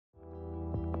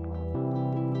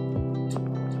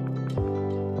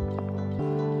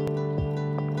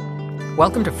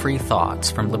Welcome to Free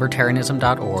Thoughts from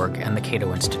Libertarianism.org and the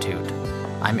Cato Institute.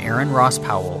 I'm Aaron Ross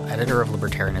Powell, editor of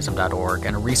Libertarianism.org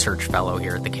and a research fellow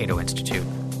here at the Cato Institute.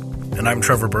 And I'm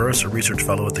Trevor Burrus, a research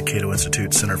fellow at the Cato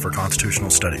Institute Center for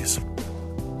Constitutional Studies.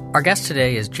 Our guest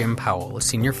today is Jim Powell, a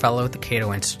senior fellow at the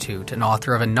Cato Institute and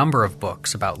author of a number of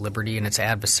books about liberty and its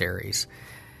adversaries.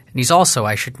 And he's also,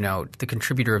 I should note, the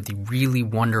contributor of the really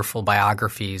wonderful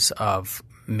biographies of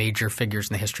major figures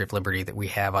in the history of liberty that we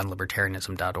have on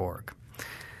Libertarianism.org.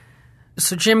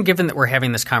 So, Jim, given that we're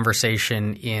having this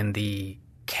conversation in the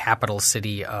capital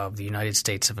city of the United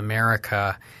States of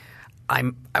America,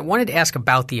 I wanted to ask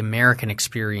about the American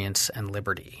experience and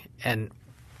liberty. And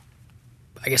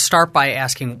I guess start by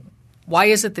asking, why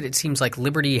is it that it seems like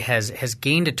liberty has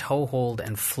gained a toehold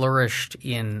and flourished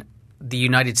in the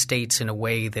United States in a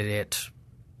way that it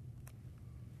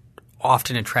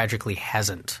often and tragically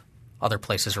hasn't other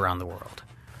places around the world?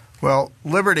 Well,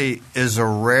 liberty is a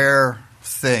rare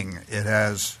thing. It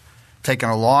has taken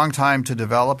a long time to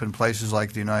develop in places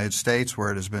like the United States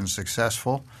where it has been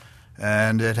successful,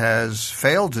 and it has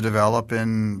failed to develop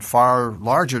in far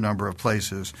larger number of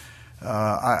places.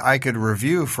 I could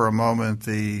review for a moment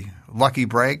the lucky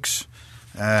breaks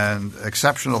and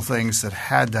exceptional things that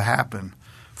had to happen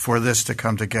for this to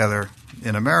come together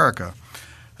in America.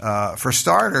 For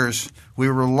starters, we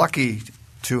were lucky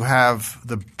to have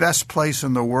the best place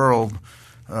in the world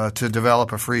to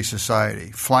develop a free society,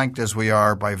 flanked as we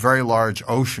are by very large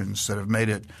oceans that have made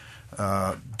it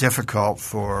difficult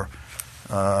for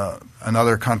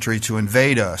another country to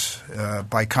invade us.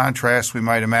 By contrast, we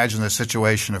might imagine the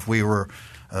situation if we were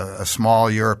a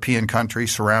small European country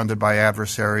surrounded by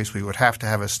adversaries. We would have to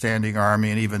have a standing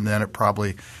army, and even then it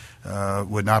probably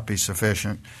would not be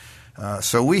sufficient.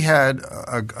 So we had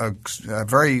a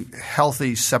very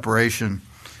healthy separation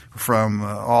from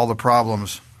all the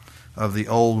problems of the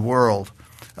old world.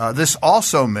 This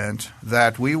also meant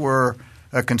that we were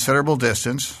a considerable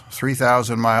distance,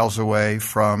 3,000 miles away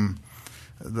from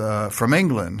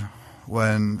England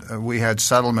when we had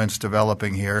settlements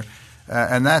developing here,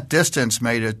 and that distance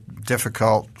made it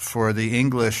difficult for the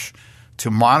English to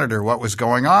monitor what was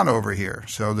going on over here.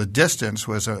 So the distance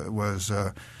was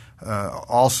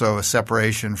also a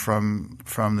separation from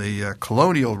the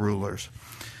colonial rulers.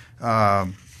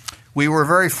 We were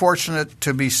very fortunate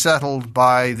to be settled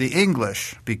by the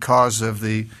English because of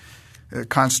the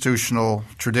constitutional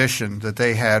tradition that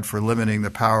they had for limiting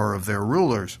the power of their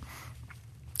rulers.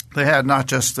 They had not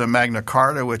just the Magna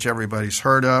Carta, which everybody's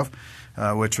heard of,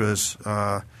 which was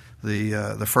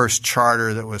the first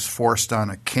charter that was forced on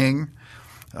a king.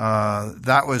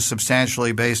 That was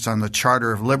substantially based on the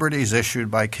Charter of Liberties issued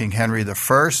by King Henry I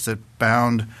that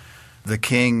bound the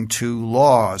king to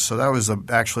laws. So that was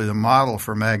actually the model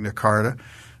for Magna Carta.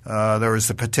 There was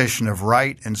the Petition of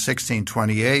Right in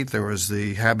 1628. There was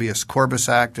the Habeas Corpus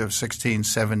Act of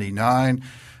 1679,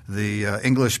 the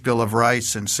English Bill of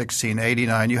Rights in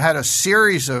 1689. You had a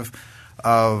series of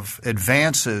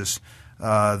advances,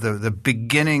 the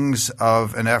beginnings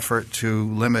of an effort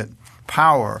to limit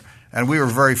power. And we were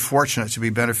very fortunate to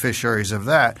be beneficiaries of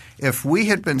that. If we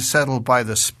had been settled by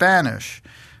the Spanish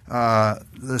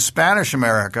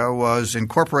America was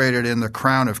incorporated in the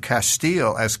Crown of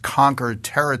Castile as conquered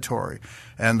territory,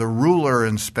 and the ruler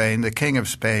in Spain, the King of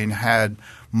Spain, had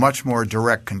much more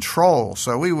direct control.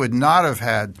 So we would not have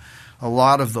had a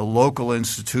lot of the local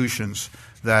institutions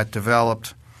that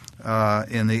developed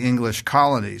in the English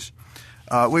colonies.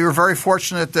 We were very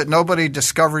fortunate that nobody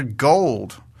discovered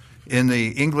gold in the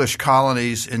English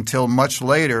colonies until much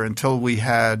later, until we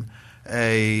had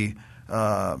a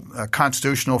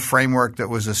constitutional framework that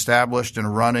was established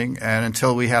and running, and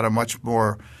until we had a much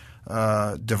more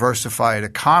diversified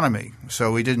economy.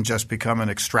 So we didn't just become an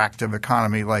extractive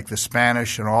economy like the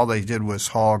Spanish, and all they did was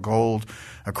haul gold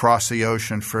across the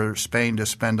ocean for Spain to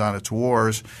spend on its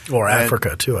wars. Or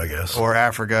Africa too, I guess. Or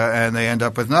Africa, and they end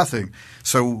up with nothing.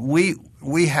 So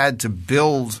we had to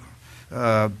build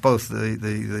both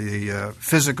the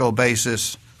physical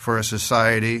basis for a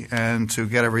society and to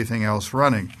get everything else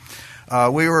running.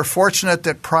 We were fortunate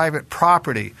that private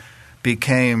property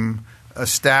became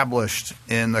established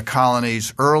in the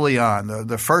colonies early on.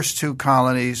 The first two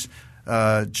colonies,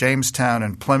 Jamestown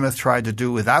and Plymouth, tried to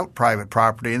do without private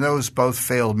property, and those both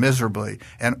failed miserably.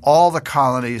 And all the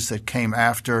colonies that came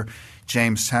after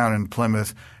Jamestown and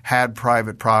Plymouth had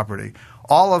private property.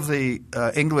 All of the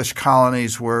English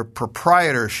colonies were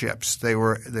proprietorships. They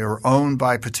were owned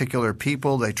by particular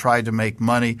people. They tried to make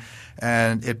money,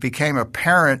 and it became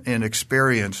apparent in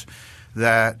experience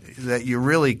that you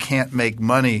really can't make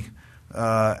money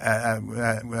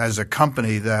as a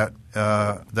company that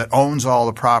owns all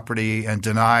the property and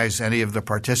denies any of the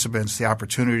participants the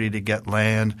opportunity to get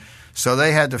land. So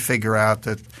they had to figure out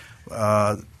that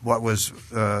what was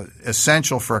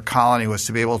essential for a colony was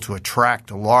to be able to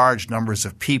attract large numbers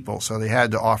of people. So they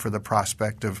had to offer the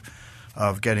prospect of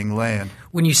getting land.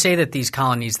 When you say that these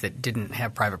colonies that didn't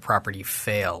have private property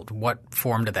failed, what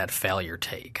form did that failure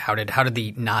take? How did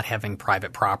the not having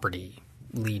private property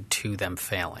lead to them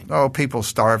failing? Oh, people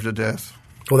starved to death.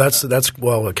 Well, that's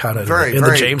accounted in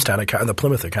the Jamestown account, in the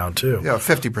Plymouth account too. Yeah,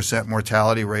 50%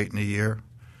 mortality rate in a year.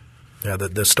 Yeah,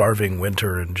 the starving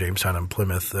winter in Jamestown and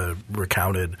Plymouth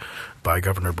recounted by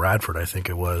Governor Bradford, I think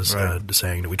it was, right.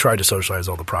 Saying that we tried to socialize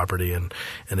all the property and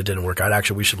it didn't work out.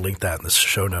 Actually, we should link that in the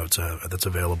show notes that's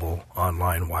available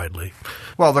online widely.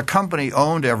 Well, the company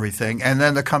owned everything, and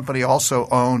then the company also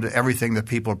owned everything that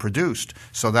people produced.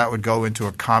 So that would go into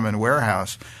a common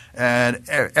warehouse. And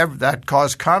that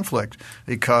caused conflict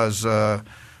because the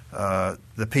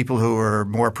people who were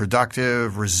more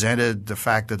productive resented the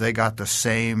fact that they got the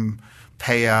same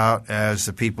payout as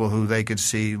the people who they could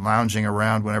see lounging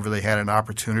around whenever they had an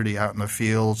opportunity out in the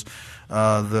fields.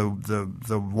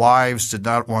 The wives did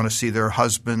not want to see their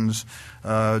husbands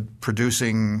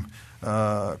producing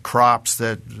crops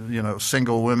that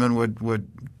single women would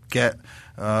get.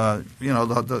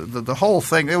 The whole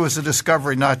thing, it was a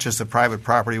discovery not just that private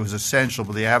property was essential,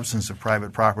 but the absence of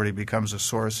private property becomes a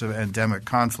source of endemic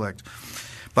conflict.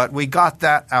 But we got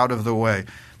that out of the way.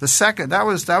 The second, that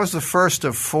was the first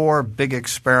of four big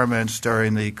experiments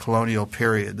during the colonial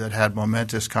period that had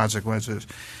momentous consequences.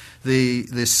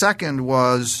 The second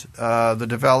was the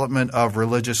development of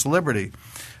religious liberty.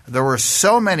 There were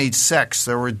so many sects.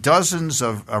 There were dozens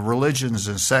of religions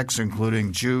and sects,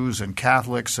 including Jews and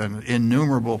Catholics and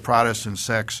innumerable Protestant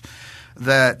sects,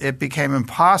 that it became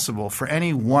impossible for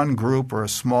any one group or a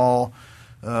small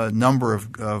number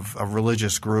of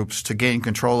religious groups to gain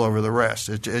control over the rest.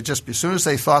 It just, as soon as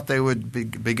they thought they would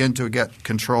begin to get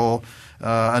control,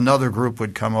 another group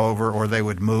would come over or they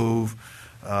would move.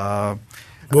 Well,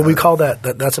 we call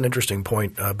that's an interesting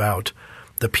point about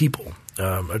the people,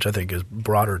 which I think is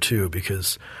broader too,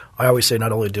 because I always say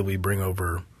not only did we bring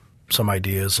over some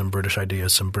ideas, some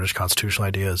British constitutional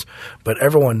ideas, but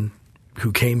everyone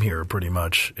who came here pretty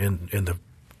much in the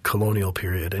colonial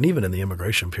period and even in the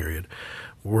immigration period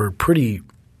were probably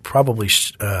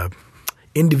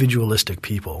individualistic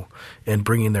people and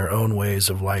bringing their own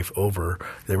ways of life over.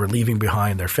 They were leaving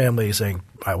behind their families, saying,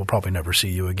 I will probably never see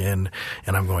you again,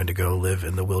 and I'm going to go live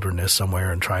in the wilderness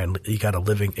somewhere and try and eke out a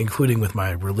living, including with my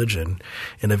religion.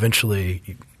 And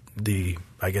eventually the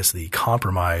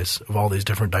compromise of all these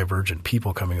different divergent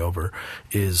people coming over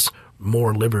is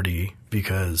more liberty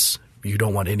because you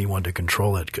don't want anyone to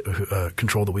control it,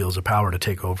 control the wheels of power, to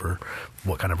take over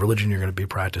what kind of religion you're going to be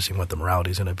practicing, what the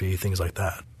morality is going to be, things like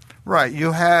that. Right.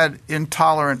 You had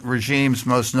intolerant regimes,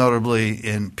 most notably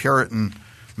in Puritan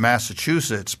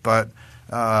Massachusetts, but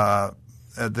the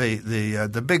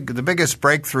biggest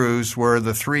breakthroughs were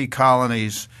the three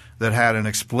colonies that had an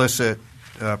explicit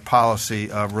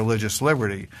policy of religious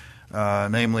liberty,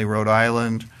 namely Rhode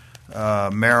Island,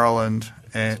 Maryland,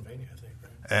 and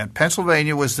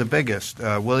Pennsylvania was the biggest.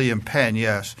 William Penn,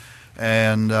 yes,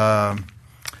 and they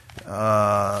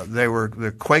were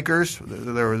the Quakers.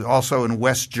 They were also in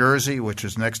West Jersey, which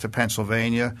is next to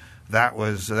Pennsylvania. That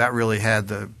really had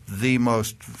the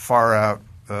most far out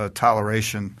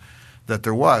toleration that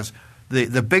there was.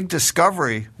 The big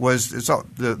discovery was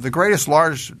the greatest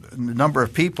large number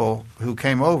of people who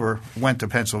came over went to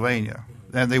Pennsylvania,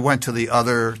 and they went to the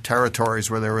other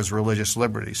territories where there was religious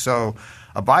liberty. So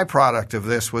a byproduct of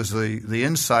this was the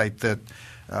insight that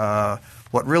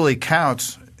what really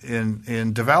counts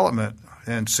in development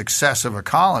and success of a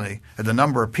colony are the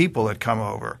number of people that come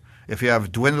over. If you have a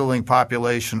dwindling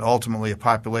population, ultimately a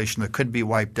population that could be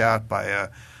wiped out by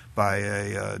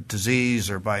a disease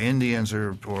or by Indians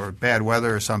or bad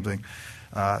weather or something.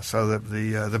 So that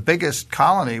the biggest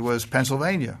colony was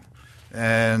Pennsylvania.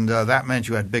 And that meant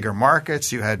you had bigger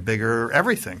markets, you had bigger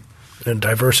everything. And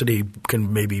diversity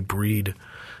can maybe breed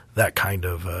that kind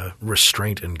of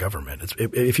restraint in government.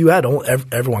 If you had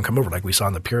everyone come over, like we saw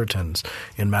in the Puritans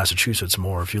in Massachusetts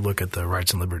more, if you look at the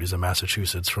rights and liberties of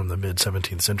Massachusetts from the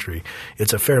mid-17th century,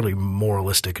 it's a fairly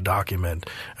moralistic document,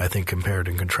 I think, compared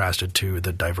and contrasted to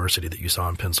the diversity that you saw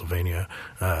in Pennsylvania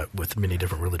with many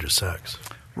different religious sects.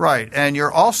 Right. And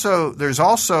there's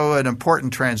also an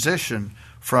important transition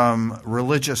from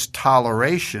religious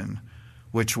toleration,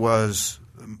 which was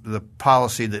the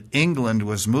policy that England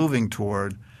was moving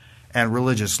toward, and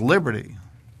religious liberty,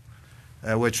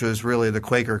 which was really the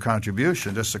Quaker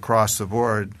contribution just across the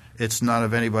board. it's none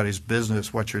of anybody's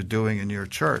business what you're doing in your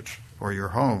church or your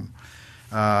home.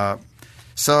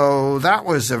 So that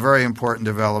was a very important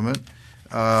development.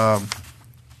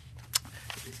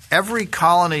 Every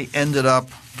colony ended up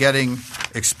getting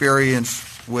experience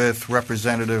with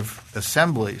representative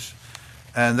assemblies,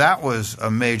 and that was a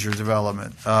major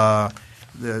development.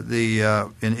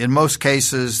 In most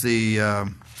cases, the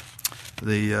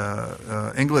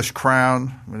English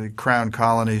crown, the crown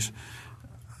colonies,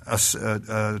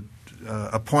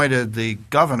 appointed the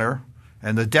governor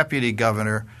and the deputy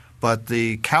governor, but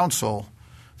the council,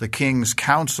 the king's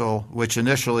council, which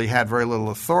initially had very little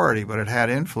authority but it had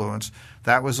influence,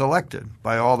 that was elected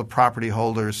by all the property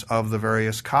holders of the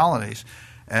various colonies.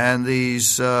 And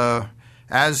these,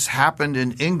 as happened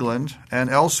in England and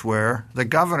elsewhere, the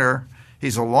governor,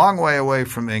 he's a long way away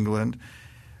from England.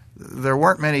 There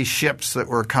weren't many ships that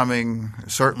were coming,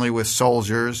 certainly with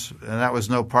soldiers, and that was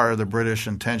no part of the British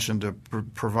intention to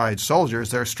provide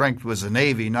soldiers. Their strength was the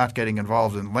Navy, not getting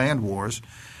involved in land wars.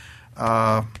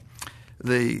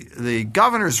 The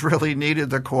governors really needed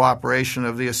the cooperation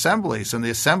of the assemblies, and the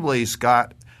assemblies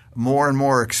got more and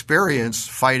more experience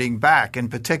fighting back. In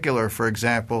particular, for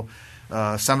example,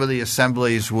 some of the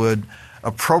assemblies would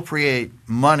appropriate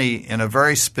money in a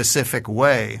very specific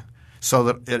way so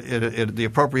that the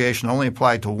appropriation only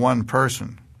applied to one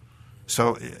person.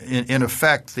 So in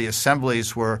effect, the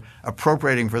assemblies were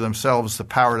appropriating for themselves the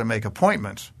power to make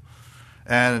appointments.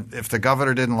 And if the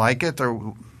governor didn't like it,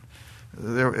 it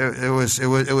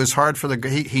was hard for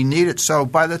he needed. So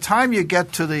by the time you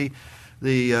get to the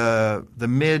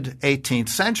mid 18th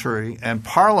century and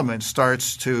Parliament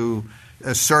starts to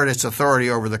assert its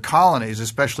authority over the colonies,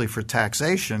 especially for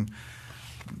taxation,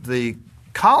 the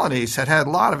colonies had a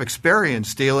lot of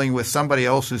experience dealing with somebody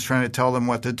else who's trying to tell them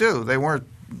what to do. They weren't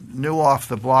new off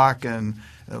the block and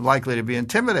likely to be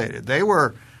intimidated. They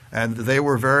were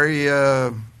very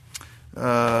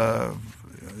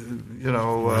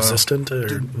resistant,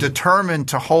 determined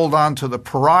to hold on to the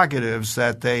prerogatives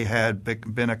that they had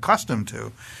been accustomed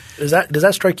to. Does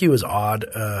that strike you as odd,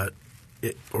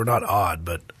 or not odd,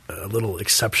 but a little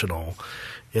exceptional,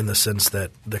 in the sense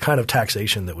that the kind of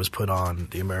taxation that was put on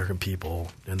the American people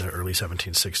in the early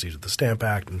 1760s with the Stamp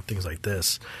Act and things like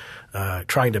this,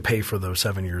 trying to pay for the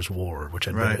 7 Years' War, which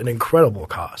had been an incredible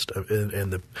cost,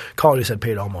 and the colonies had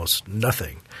paid almost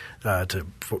nothing to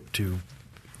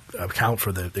account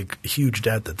for the huge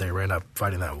debt that they ran up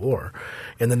fighting that war.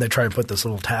 And then they try and put this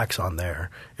little tax on there.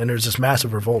 And there's this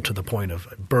massive revolt to the point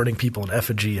of burning people in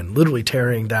effigy and literally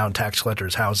tearing down tax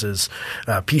collectors' houses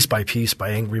piece by piece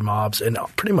by angry mobs in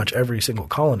pretty much every single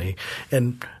colony.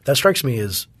 And that strikes me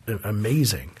as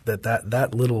amazing that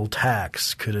little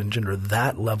tax could engender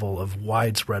that level of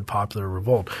widespread popular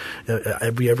revolt.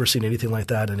 Have we ever seen anything like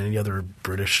that in any other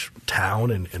British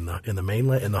town in the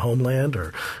mainland, in the homeland,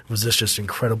 or was this just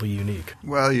incredibly unique?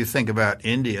 Well, you think about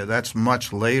India, that's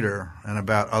much later, and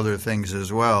about other things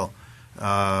as well.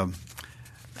 But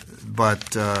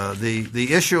the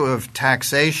issue of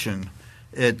taxation,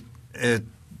 it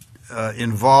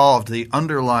involved the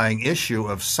underlying issue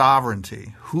of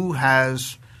sovereignty. Who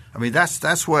has – I mean,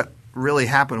 that's what really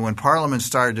happened when Parliament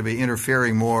started to be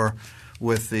interfering more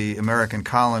with the American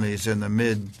colonies in the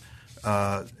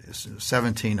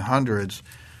mid-1700s.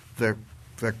 The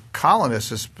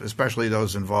colonists, especially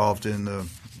those involved in the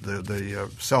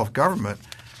self-government,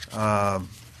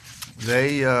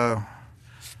 they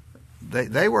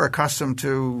were accustomed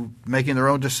to making their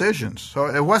own decisions. So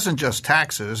it wasn't just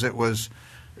taxes; it was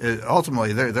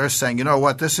ultimately they're saying, you know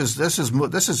what,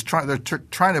 they're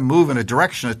trying to move in a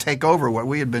direction to take over what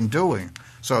we had been doing.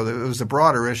 So it was the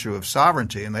broader issue of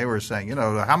sovereignty, and they were saying, you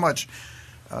know, how much,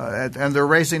 and they're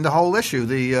raising the whole issue.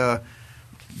 There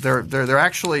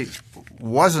actually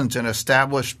wasn't an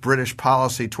established British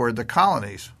policy toward the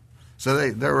colonies. So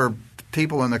there were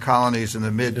people in the colonies in the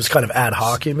mid. It was kind of ad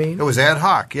hoc, you mean? It was ad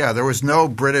hoc. Yeah, there was no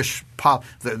British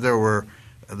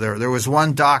there was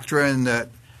one doctrine that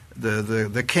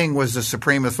the king was the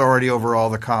supreme authority over all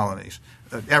the colonies,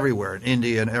 everywhere, in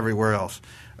India and everywhere else.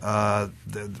 But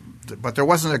there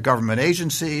wasn't a government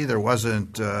agency. There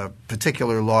wasn't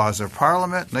particular laws of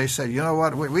Parliament. And they said, you know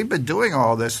what, we've been doing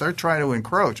all this. They're trying to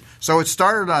encroach. So it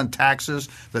started on taxes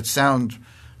that sound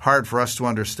hard for us to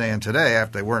understand today.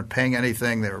 After they weren't paying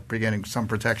anything, they were getting some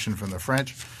protection from the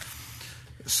French.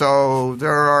 So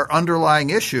there are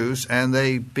underlying issues, and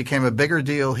they became a bigger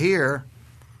deal here.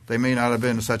 They may not have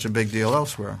been such a big deal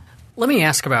elsewhere. Let me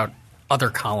ask about other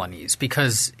colonies,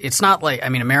 because it's not like – I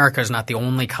mean, America is not the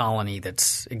only colony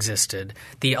that's existed.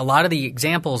 A lot of the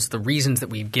examples, the reasons that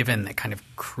we've given that kind of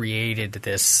created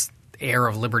this air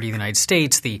of liberty in the United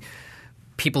States,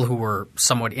 people who were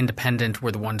somewhat independent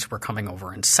were the ones who were coming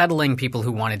over and settling. People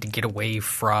who wanted to get away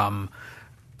from,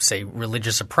 say,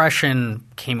 religious oppression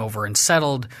came over and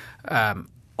settled.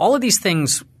 All of these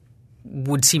things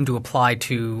would seem to apply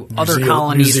to other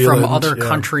colonies from other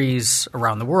countries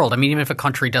around the world. I mean, even if a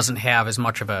country doesn't have as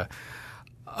much of a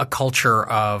culture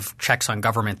of checks on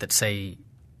government that, say,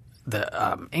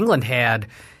 England had,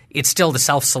 it's still the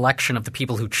self-selection of the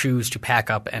people who choose to pack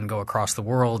up and go across the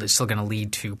world is still going to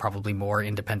lead to probably more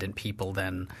independent people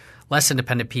than less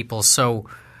independent people. So,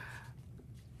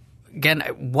 again,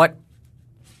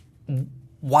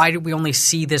 why do we only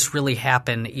see this really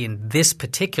happen in this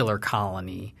particular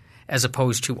colony as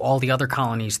opposed to all the other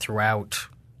colonies throughout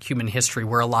human history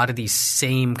where a lot of these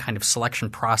same kind of selection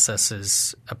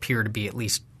processes appear to be, at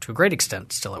least to a great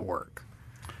extent, still at work?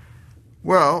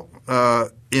 Well,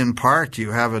 in part, you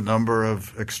have a number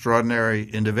of extraordinary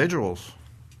individuals.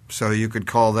 So you could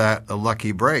call that a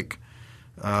lucky break.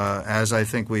 As I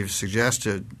think we've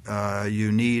suggested,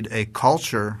 you need a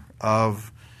culture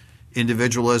of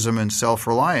individualism and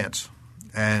self-reliance.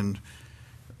 And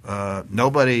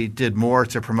nobody did more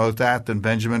to promote that than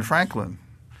Benjamin Franklin.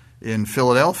 In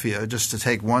Philadelphia, just to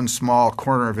take one small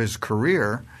corner of his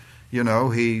career,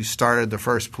 he started the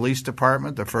first police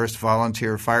department, the first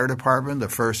volunteer fire department, the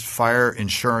first fire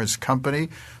insurance company,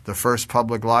 the first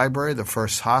public library, the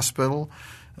first hospital,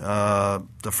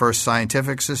 the first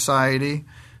scientific society,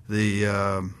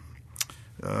 the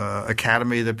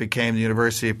academy that became the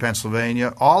University of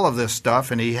Pennsylvania, all of this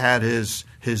stuff. And he had his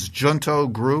junto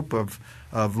group of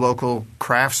local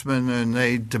craftsmen, and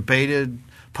they debated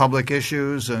public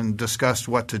issues and discussed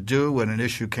what to do when an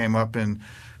issue came up in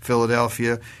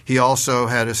Philadelphia. He also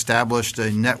had established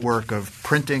a network of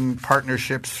printing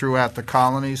partnerships throughout the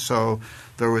colony, so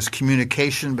there was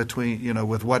communication between,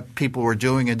 with what people were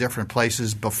doing in different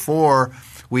places before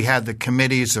we had the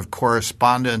committees of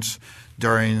correspondence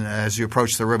as you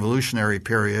approach the Revolutionary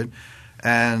period.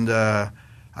 And,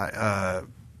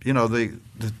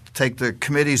 take the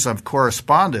committees of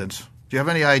correspondence. Do you have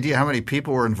any idea how many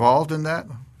people were involved in that?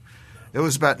 It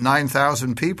was about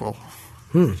 9,000 people.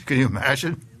 Can you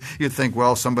imagine? You'd think,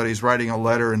 well, somebody's writing a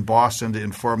letter in Boston to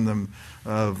inform them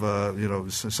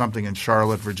of, something in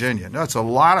Charlotte, Virginia. No, it's a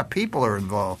lot of people are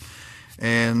involved.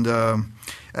 And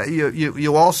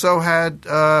you also had,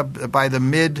 by the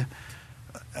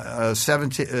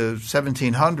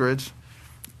mid-1700s,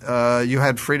 you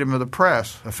had freedom of the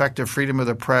press, effective freedom of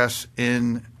the press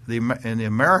in the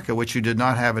America, which you did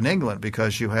not have in England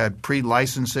because you had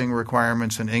pre-licensing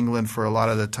requirements in England for a lot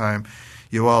of the time.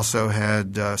 You also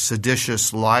had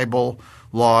seditious libel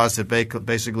laws that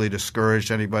basically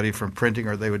discouraged anybody from printing,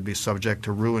 or they would be subject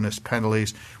to ruinous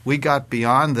penalties. We got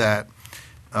beyond that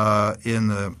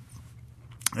in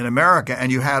America,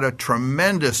 and you had a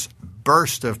tremendous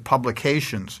burst of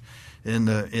publications in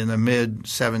the mid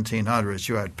 1700s.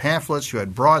 You had pamphlets, you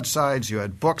had broadsides, you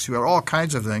had books, you had all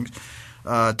kinds of things.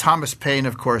 Thomas Paine,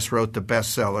 of course, wrote the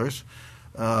bestsellers.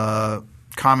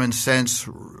 Common Sense,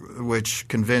 which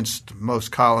convinced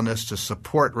most colonists to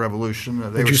support revolution.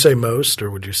 Would you say most,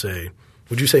 or would you say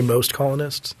most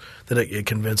colonists? That it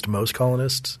convinced most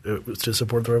colonists to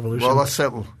support the revolution? Well, let's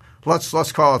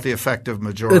call it the effective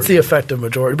majority. It's the effective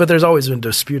majority, but there's always been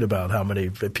dispute about how many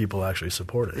people actually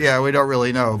support it. Yeah, we don't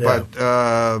really know, but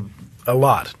a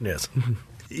lot, yes.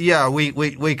 Yeah,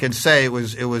 we can say it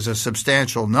was a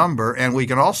substantial number, and we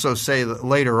can also say that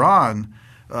later on.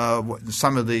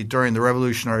 During the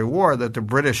Revolutionary War, that the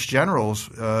British generals,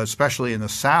 especially in the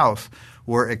South,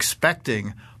 were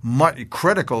expecting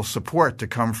critical support to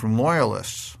come from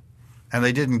loyalists, and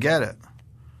they didn't get it.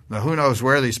 Now, who knows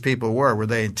where these people were? Were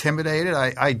they intimidated?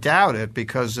 I doubt it,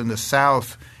 because in the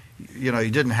South, you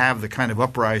didn't have the kind of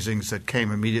uprisings that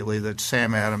came immediately that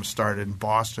Sam Adams started in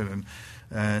Boston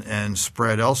and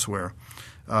spread elsewhere.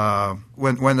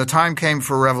 When the time came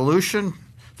for revolution,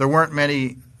 there weren't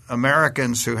many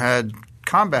Americans who had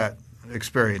combat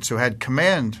experience, who had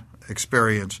command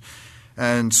experience.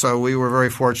 And so we were very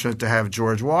fortunate to have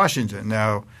George Washington.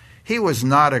 Now, he was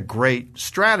not a great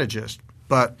strategist,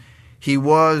 but he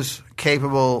was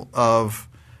capable of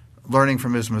learning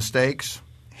from his mistakes.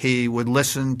 He would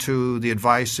listen to the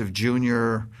advice of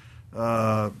junior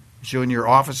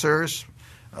officers.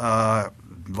 A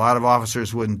lot of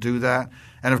officers wouldn't do that.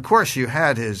 And, of course, you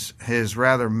had his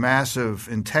rather massive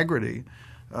integrity.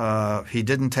 He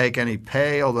didn't take any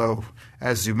pay, although,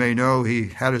 as you may know, he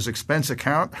had his expense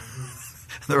account.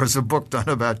 There was a book done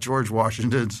about George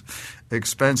Washington's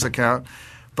expense account.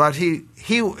 But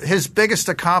his biggest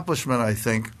accomplishment, I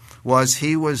think, was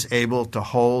he was able to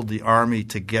hold the Army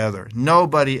together.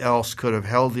 Nobody else could have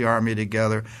held the Army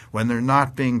together when they're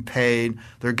not being paid,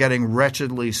 they're getting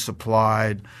wretchedly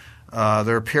supplied.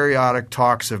 There are periodic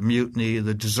talks of mutiny.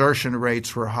 The desertion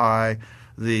rates were high.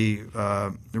 The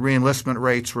reenlistment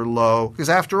rates were low. Because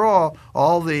after all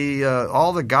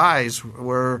the guys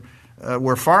were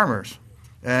farmers,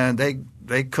 and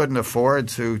they couldn't afford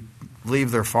to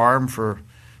leave their farm for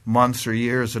months or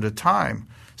years at a time.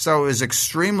 So it was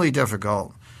extremely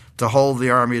difficult to hold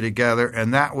the Army together,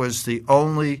 and that was the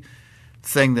only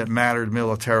thing that mattered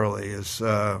militarily. As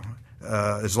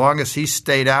long as he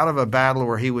stayed out of a battle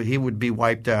where he would be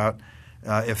wiped out,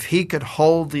 if he could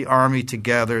hold the Army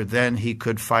together, then he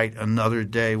could fight another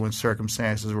day when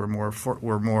circumstances were more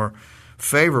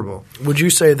favorable. Would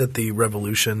you say that the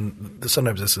revolution –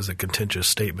 sometimes this is a contentious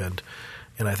statement,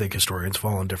 and I think historians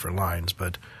fall on different lines,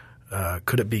 but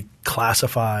could it be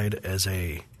classified as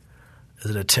an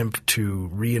attempt to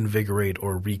reinvigorate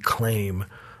or reclaim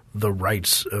the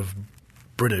rights of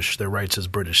their rights as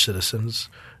British citizens?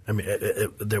 I mean,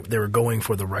 they were going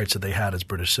for the rights that they had as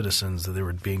British citizens that they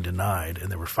were being denied,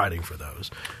 and they were fighting for those.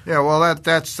 Yeah, well,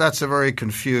 that's a very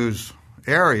confused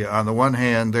area. On the one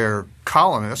hand, they're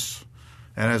colonists,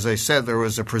 and as I said, there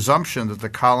was a presumption that the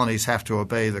colonies have to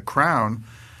obey the crown,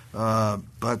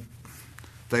 but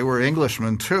they were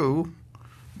Englishmen too,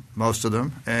 most of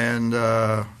them, and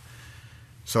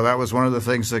so that was one of the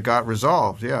things that got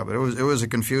resolved. Yeah, but it was a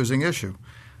confusing issue.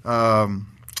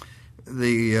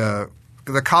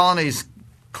 The colonies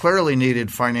clearly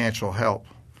needed financial help.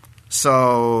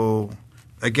 So,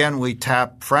 again, we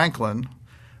tap Franklin.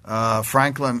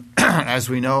 Franklin, as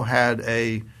we know,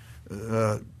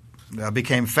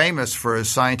 became famous for his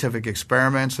scientific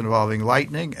experiments involving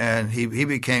lightning, and he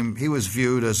was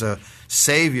viewed as a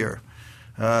savior,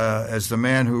 as the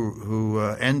man who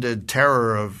ended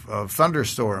terror of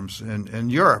thunderstorms in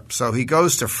Europe. So he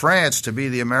goes to France to be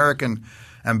the American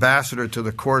ambassador to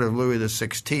the court of Louis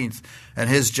XVI, and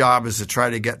his job is to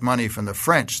try to get money from the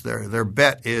French. Their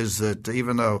bet is that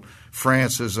even though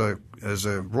France is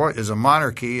a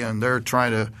monarchy and they're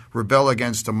trying to rebel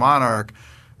against a monarch,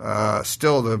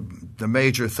 still the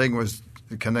major thing was,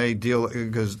 can they deal,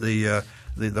 because the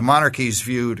monarchies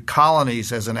viewed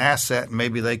colonies as an asset, and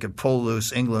maybe they could pull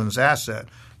loose England's asset.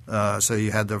 So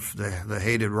you had the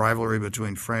hated rivalry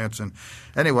between France and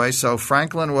 – anyway, so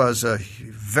Franklin was a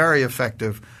very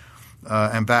effective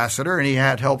ambassador, and he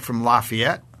had help from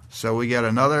Lafayette. So we get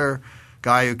another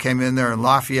guy who came in there, and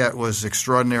Lafayette was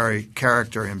extraordinary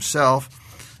character himself,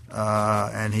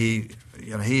 and he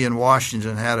and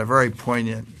Washington had a very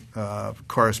poignant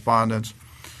correspondence.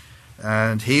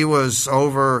 And he was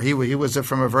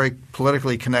from a very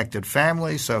politically connected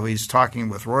family, so he's talking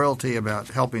with royalty about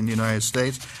helping the United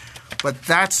States. But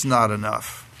that's not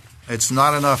enough. It's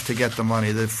not enough to get the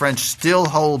money. The French still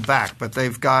hold back, but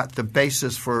they've got the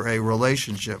basis for a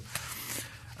relationship.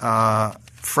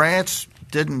 France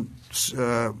didn't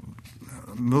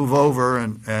move over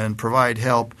and provide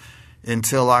help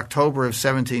until October of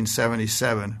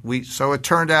 1777. So it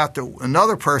turned out that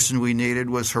another person we needed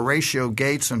was Horatio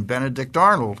Gates and Benedict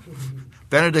Arnold.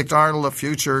 Benedict Arnold, a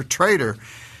future traitor,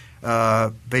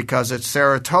 because at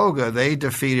Saratoga they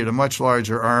defeated a much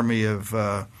larger army of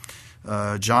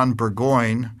John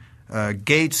Burgoyne.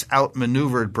 Gates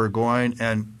outmaneuvered Burgoyne,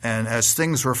 and as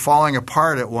things were falling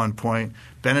apart at one point,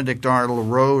 Benedict Arnold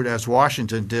rode, as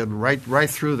Washington did, right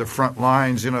through the front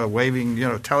lines,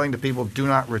 waving, telling the people, do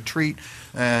not retreat,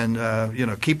 and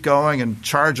keep going and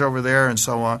charge over there, and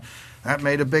so on. That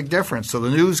made a big difference. So the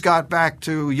news got back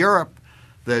to Europe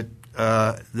that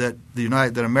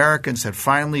Americans had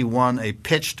finally won a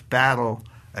pitched battle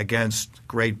against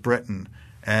Great Britain,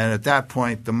 and at that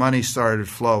point the money started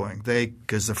flowing.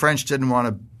 Because the French didn't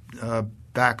want to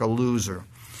back a loser.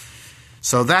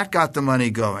 So that got the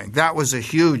money going. That was a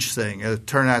huge thing. It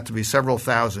turned out to be several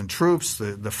thousand troops,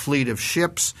 the fleet of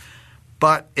ships,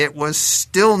 but it was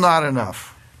still not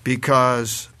enough,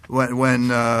 because when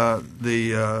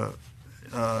the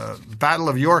Battle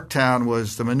of Yorktown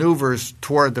was the maneuvers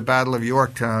toward the Battle of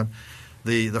Yorktown,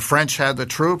 the French had the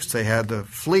troops, they had the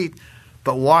fleet,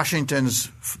 but Washington's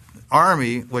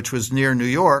army, which was near New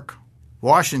York,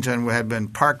 Washington had been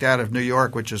parked out of New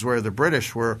York, which is where the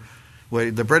British were.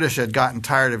 The British had gotten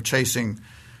tired of chasing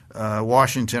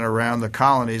Washington around the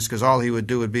colonies, because all he would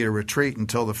do would be to retreat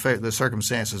until the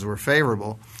circumstances were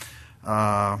favorable.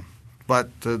 But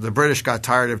the British got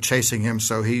tired of chasing him,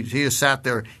 so he just sat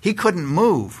there. He couldn't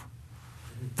move.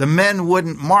 The men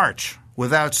wouldn't march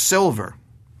without silver.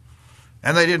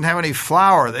 And they didn't have any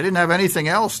flour. They didn't have anything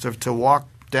else to walk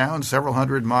down several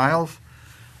hundred miles.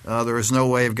 There was no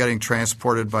way of getting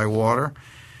transported by water.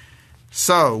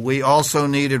 So we also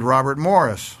needed Robert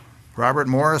Morris. Robert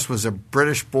Morris was a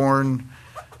British-born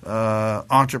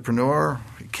entrepreneur.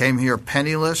 He came here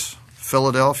penniless,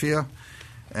 Philadelphia,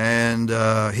 and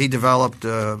he developed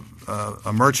a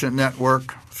merchant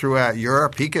network throughout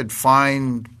Europe. He could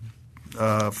find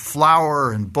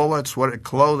flour and bullets,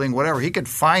 clothing, whatever. He could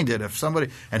find it if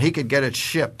somebody, and he could get it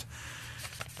shipped.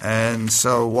 And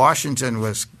so Washington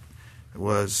was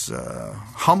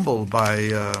humbled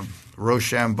by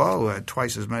Rochambeau, who had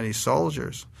twice as many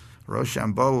soldiers.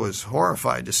 Rochambeau was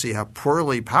horrified to see how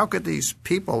could these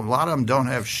people, a lot of them don't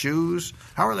have shoes.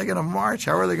 How are they going to march?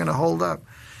 How are they going to hold up?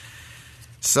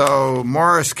 So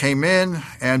Morris came in,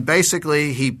 and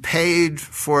basically he paid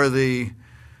for the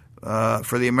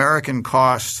American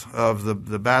cost of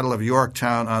the Battle of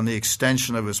Yorktown on the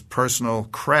extension of his personal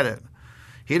credit.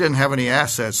 He didn't have any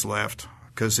assets left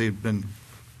because he'd been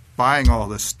buying all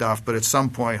this stuff, but at some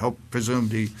point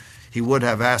presumed he would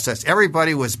have assets.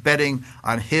 Everybody was betting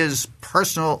on his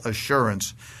personal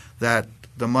assurance that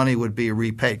the money would be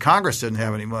repaid. Congress didn't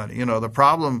have any money. You know, the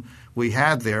problem we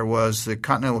had there was the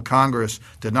Continental Congress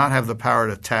did not have the power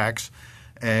to tax,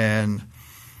 and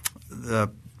the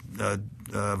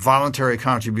voluntary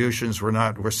contributions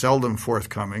were seldom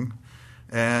forthcoming,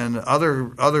 and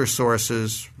other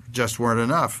sources just weren't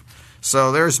enough.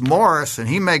 So there's Morris, and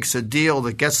he makes a deal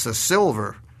that gets the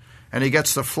silver, and he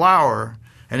gets the flour,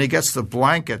 and he gets the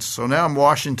blankets. So now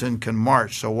Washington can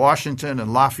march. So Washington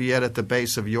and Lafayette at the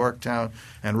base of Yorktown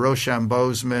and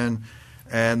Rochambeau's men,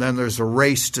 and then there's a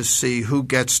race to see who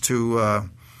gets to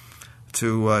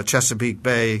Chesapeake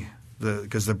Bay,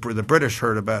 because the British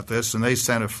heard about this, and they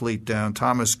sent a fleet down.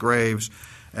 Thomas Graves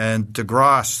and de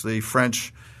Grasse, the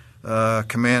French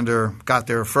commander, got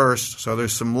there first. So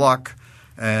there's some luck,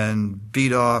 and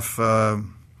beat off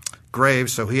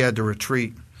Graves, so he had to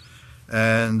retreat.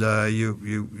 And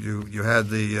you had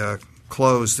the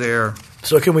close there.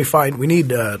 So can we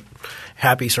need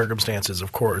happy circumstances,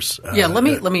 of course. Yeah, let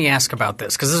me ask about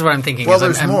this, because this is what I'm thinking. Well,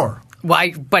 there's more.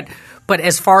 But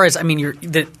as far as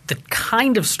the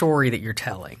kind of story that you're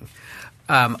telling,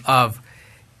 of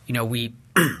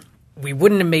we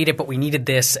wouldn't have made it, but we needed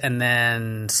this, and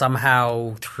then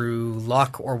somehow through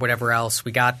luck or whatever else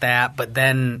we got that, but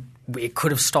then it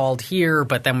could have stalled here,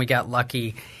 but then we got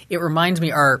lucky. It reminds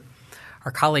me, our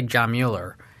colleague John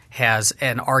Mueller has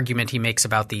an argument he makes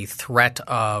about the threat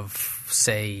of,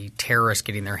 say, terrorists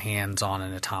getting their hands on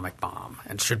an atomic bomb,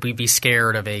 and should we be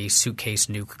scared of a suitcase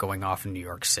nuke going off in New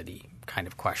York City kind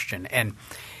of question. And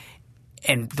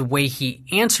the way he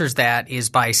answers that is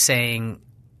by saying,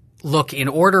 look, in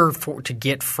order to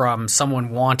get from someone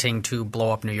wanting to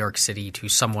blow up New York City to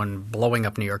someone blowing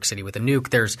up New York City with a nuke,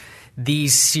 there's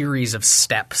these series of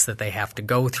steps that they have to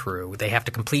go through. They have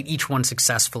to complete each one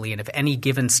successfully, and if any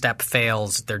given step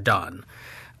fails, they're done.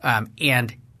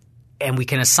 And we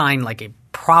can assign like a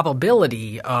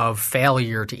probability of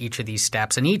failure to each of these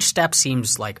steps, and each step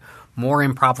seems like more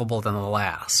improbable than the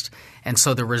last. And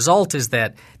so the result is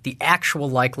that the actual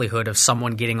likelihood of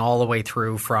someone getting all the way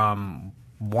through from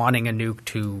wanting a nuke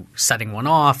to setting one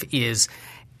off is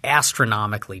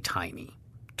astronomically tiny,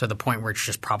 to the point where it's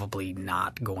just probably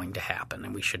not going to happen,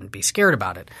 and we shouldn't be scared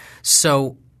about it.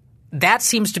 So that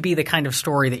seems to be the kind of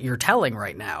story that you're telling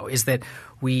right now, is that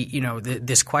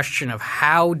this question of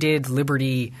how did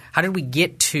we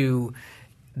get to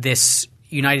this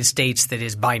United States that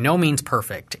is by no means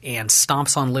perfect and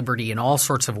stomps on liberty in all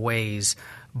sorts of ways,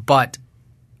 but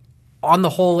on the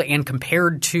whole and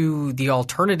compared to the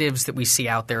alternatives that we see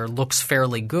out there looks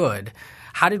fairly good.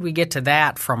 How did we get to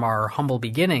that from our humble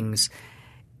beginnings?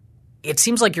 It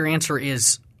seems like your answer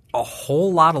is a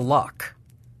whole lot of luck,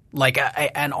 like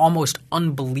an almost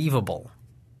unbelievable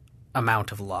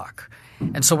amount of luck.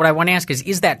 And so what I want to ask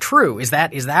is that true? Is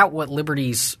that what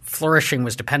liberty's flourishing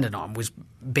was dependent on, was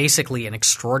basically an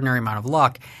extraordinary amount of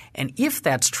luck? And if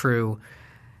that's true,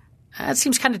 that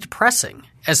seems kind of depressing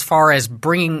as far as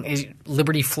bringing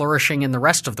liberty flourishing in the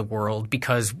rest of the world,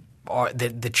 because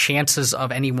the chances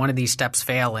of any one of these steps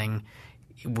failing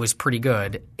was pretty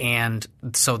good. And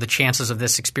so the chances of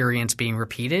this experience being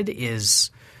repeated is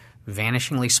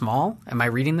vanishingly small. Am I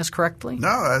reading this correctly?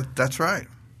 No, that's right.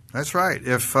 That's right.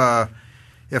 If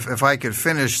I could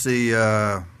finish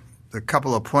the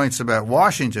couple of points about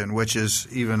Washington, which is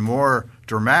even more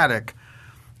dramatic,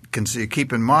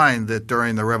 keep in mind that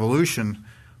during the Revolution,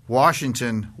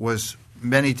 Washington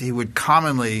he would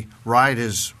commonly ride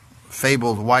his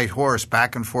fabled white horse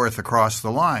back and forth across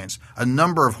the lines. A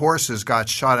number of horses got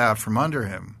shot out from under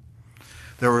him.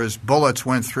 Bullets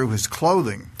went through his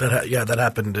clothing. That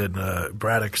happened in the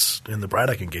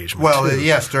Braddock engagement. Well, too.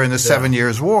 Yes, during the 7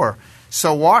 Years' War.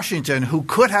 So Washington, who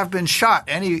could have been shot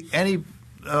any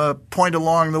point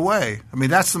along the way, I mean,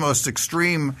 that's the most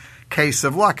extreme case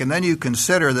of luck. And then you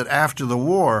consider that after the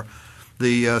war,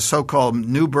 the so-called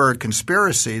Newburgh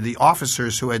conspiracy, the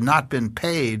officers who had not been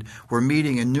paid were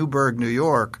meeting in Newburgh, New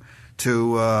York,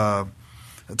 to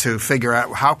figure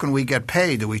out how can we get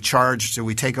paid. Do we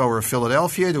take over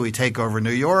Philadelphia? Do we take over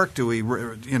New York? Do we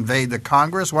invade the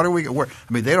Congress? I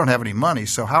mean, they don't have any money,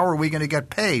 so how are we going to get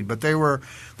paid? But they were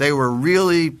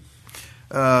really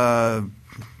planning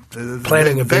a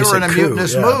basic They were in a coup.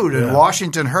 mutinous mood, and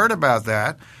Washington heard about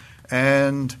that,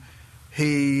 and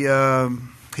he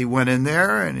went in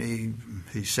there and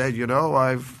he said,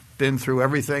 I've been through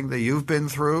everything that you've been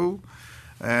through,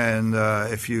 and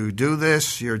if you do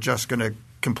this, you're just going to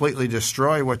completely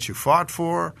destroy what you fought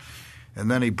for. And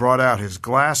then he brought out his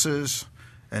glasses,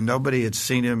 and nobody had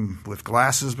seen him with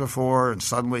glasses before, and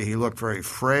suddenly he looked very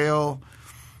frail,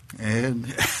 and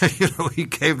he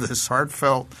gave this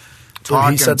heartfelt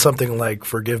talk. He said something like,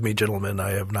 "Forgive me, gentlemen,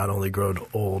 I have not only grown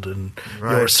old in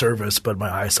your service, but my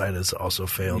eyesight has also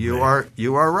failed me." You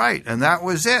are right, and that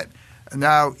was it.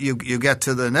 Now you get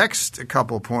to the next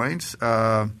couple points.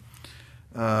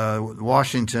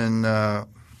 Washington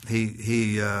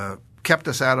he kept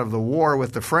us out of the war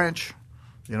with the French,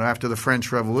 after the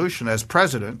French Revolution as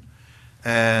president,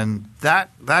 and that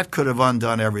could have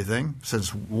undone everything,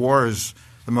 since war is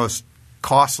the most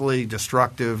costly,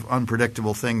 destructive,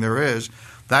 unpredictable thing there is.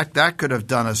 That could have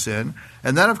done us in.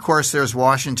 And then, of course, there's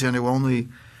Washington, who only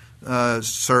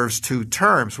serves 2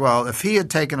 terms. Well, if he had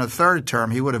taken a 3rd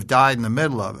term, he would have died in the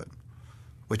middle of it,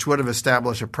 which would have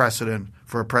established a precedent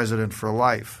for a president for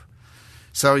life.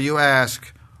 So you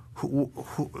ask,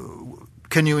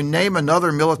 can you name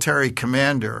another military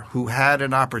commander who had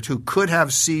who could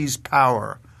have seized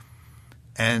power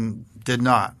and did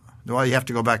not? Well, you have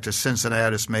to go back to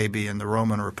Cincinnatus maybe in the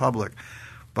Roman Republic.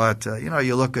 But,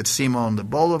 you look at Simón de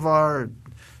Bolívar,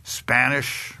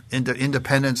 Spanish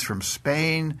independence from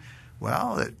Spain.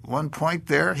 Well, at one point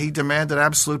there, he demanded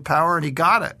absolute power, and he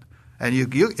got it. And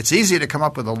it's easy to come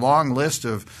up with a long list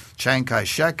of Chiang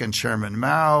Kai-shek and Chairman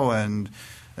Mao and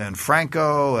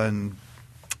Franco and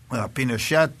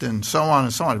Pinochet and so on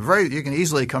and so on. You can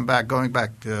easily going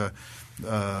back to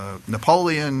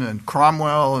Napoleon and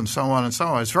Cromwell and so on and so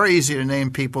on. It's very easy to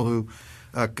name people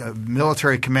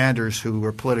military commanders who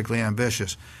were politically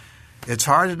ambitious. It's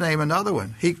hard to name another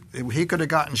one. He could have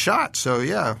gotten shot. So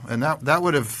yeah, and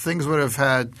things would have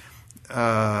had.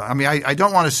 I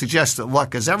don't want to suggest that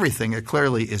luck is everything. It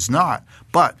clearly is not.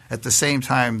 But at the same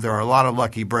time, there are a lot of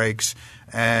lucky breaks,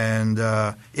 and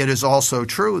it is also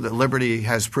true that liberty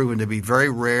has proven to be very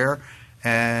rare.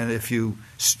 And if you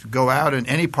go out in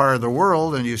any part of the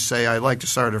world and you say, "I'd like to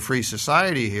start a free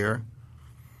society here,"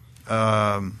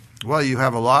 you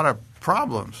have a lot of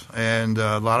problems, and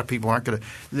a lot of people aren't going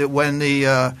to. When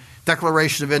the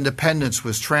Declaration of Independence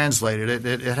was translated,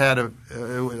 it had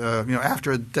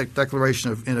after the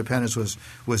Declaration of Independence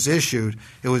was issued,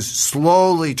 it was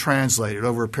slowly translated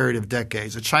over a period of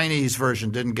decades. The Chinese version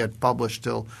didn't get published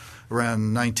till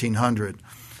around 1900.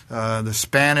 The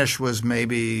Spanish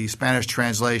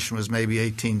translation was maybe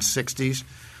 1860s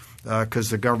because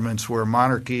the governments were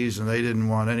monarchies and they didn't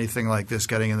want anything like this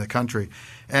getting in the country.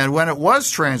 And when it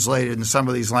was translated in some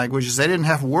of these languages, they didn't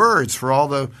have words for all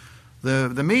the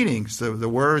meanings, the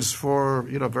words for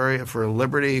for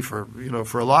liberty,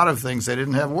 for a lot of things they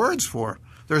didn't have words for.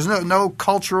 There's no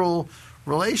cultural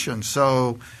relation.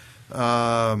 So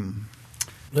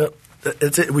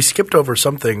we skipped over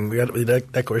something. We got the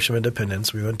Declaration of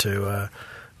Independence. We went to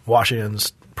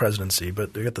Washington's presidency,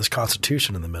 but we got this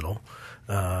Constitution in the middle.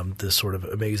 This sort of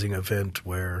amazing event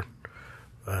where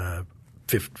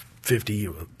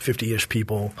 50-ish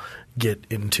people get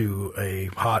into a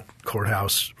hot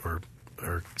courthouse or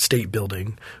state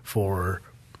building for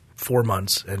 4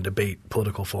 months and debate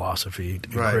political philosophy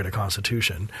and create a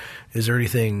constitution. Is there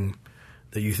anything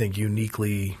that you think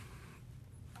uniquely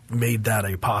made that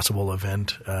a possible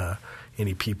event?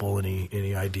 Any people,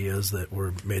 any ideas that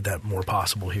made that more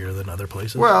possible here than other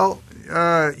places? Well,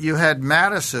 you had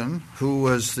Madison, who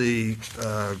was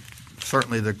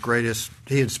certainly the greatest.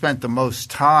 He had spent the most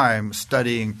time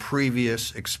studying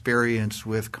previous experience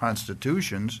with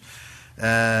constitutions,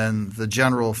 and the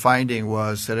general finding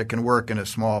was that it can work in a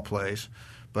small place,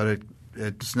 but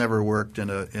it's never worked in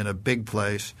a big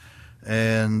place.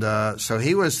 And so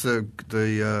he was the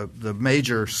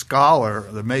major scholar,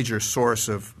 the major source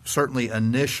of certainly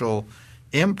initial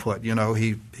input.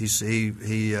 He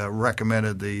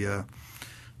recommended the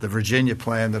Virginia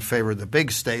plan that favored the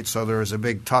big states, so there was a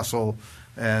big tussle,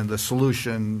 and the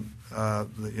solution, have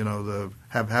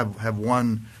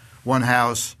one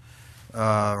house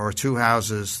or two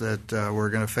houses that were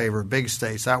going to favor big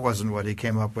states. That wasn't what he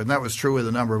came up with. And that was true with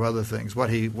a number of other things. What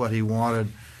he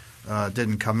wanted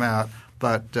didn't come out.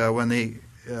 But when he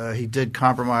did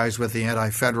compromise with the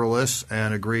anti-federalists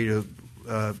and agree to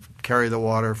carry the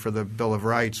water for the Bill of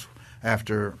Rights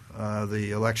after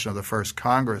the election of the first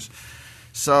Congress.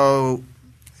 So,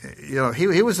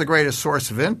 he was the greatest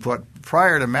source of input.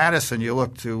 Prior to Madison, you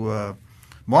look to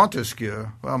Montesquieu.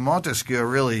 Well, Montesquieu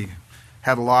really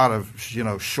had a lot of,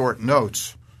 short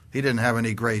notes. He didn't have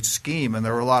any great scheme, and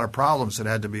there were a lot of problems that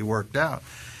had to be worked out.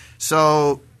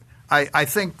 So I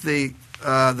think the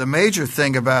major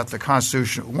thing about the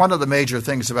Constitution, one of the major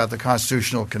things about the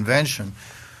Constitutional Convention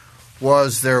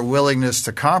was their willingness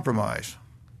to compromise.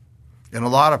 In a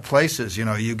lot of places,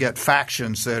 you get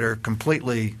factions that are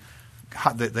completely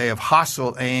 – they have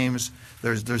hostile aims.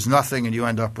 There's nothing, and you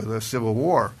end up with a civil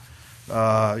war.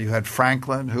 You had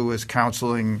Franklin, who was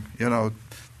counseling,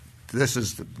 this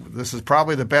is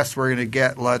probably the best we're going to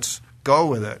get. Let's go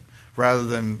with it, rather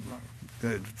than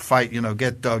fight.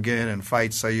 Get dug in and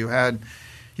fight. So you had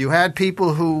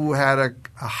people who had a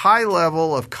high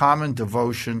level of common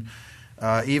devotion,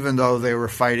 even though they were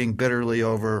fighting bitterly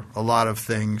over a lot of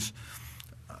things.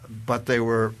 But they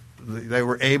were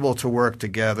able to work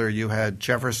together. You had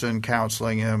Jefferson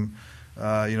counseling him.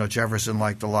 Jefferson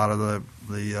liked a lot of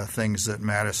the things that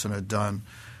Madison had done.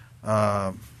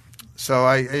 So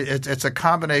it's a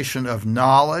combination of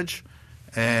knowledge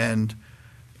and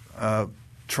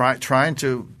trying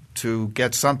to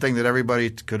get something that everybody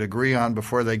could agree on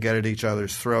before they get at each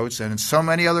other's throats. And in so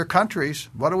many other countries,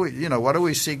 what do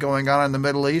we see going on in the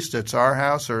Middle East? It's our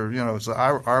house, or it's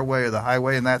our way or the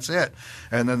highway, and that's it.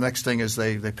 And the next thing is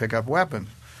they pick up weapons.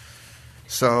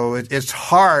 So it's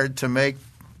hard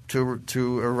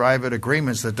to arrive at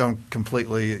agreements that don't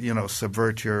completely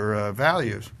subvert your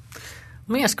values.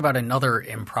 Let me ask about another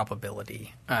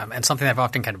improbability, and something I've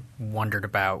often kind of wondered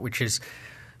about, which is,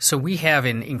 so we have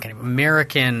in kind of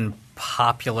American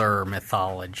popular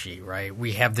mythology, right?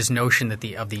 We have this notion that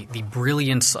the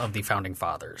brilliance of the founding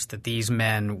fathers, that these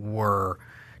men were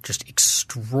just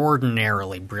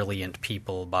extraordinarily brilliant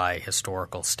people by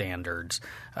historical standards,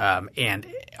 and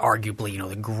arguably,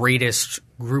 the greatest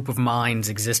group of minds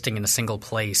existing in a single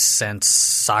place since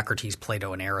Socrates,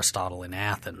 Plato, and Aristotle in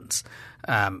Athens.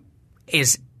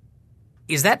 Is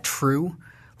that true?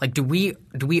 Like, do we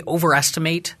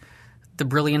overestimate the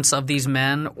brilliance of these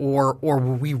men, or were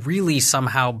we really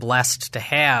somehow blessed to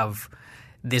have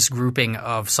this grouping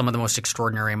of some of the most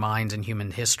extraordinary minds in human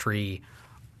history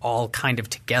all kind of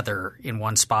together in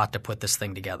one spot to put this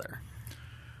thing together?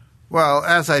 Well,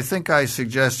 as I think I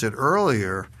suggested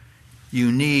earlier,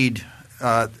 you need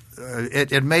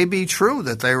it may be true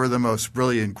that they were the most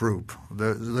brilliant group.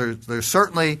 There's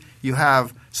certainly – you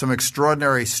have some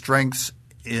extraordinary strengths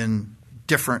in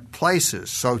different places.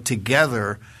 So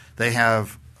together they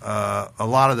have a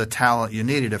lot of the talent you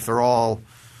needed. If they're all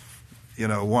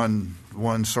one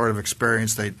sort of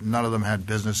experience, none of them had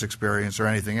business experience or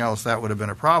anything else, that would have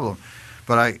been a problem.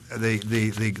 But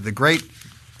the great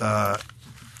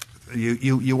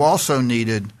you also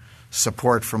needed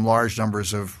support from large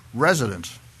numbers of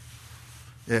residents.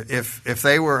 If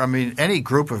they were, any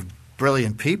group of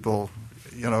brilliant people,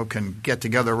 can get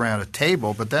together around a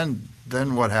table, but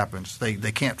then what happens?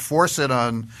 They can't force it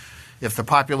on. If the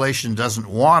population doesn't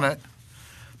want it,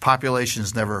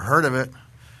 population's never heard of it.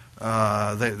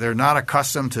 They're not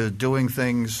accustomed to doing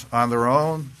things on their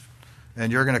own,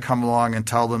 and you're going to come along and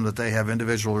tell them that they have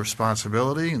individual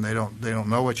responsibility, and they don't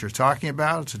know what you're talking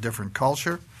about. It's a different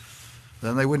culture.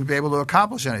 Then they wouldn't be able to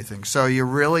accomplish anything. So you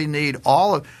really need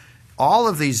all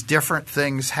of these different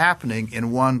things happening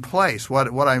in one place.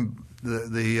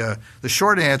 The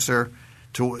short answer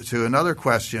to another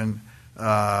question.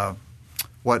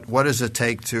 What does it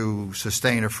take to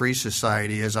sustain a free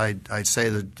society? Is I'd say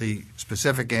that the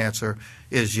specific answer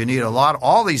is you need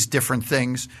all these different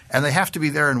things, and they have to be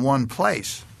there in one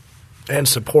place. And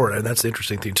support, and that's the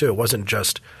interesting thing too. It wasn't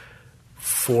just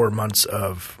 4 months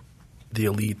of the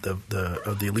elite of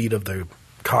the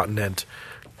continent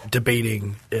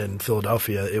debating in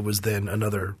Philadelphia. It was then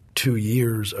another 2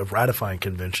 years of ratifying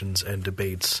conventions and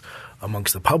debates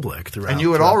amongst the public throughout. And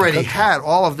you had already had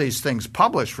all of these things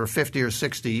published for 50 or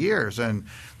 60 years, and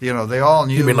they all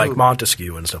knew. You mean like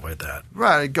Montesquieu and stuff like that?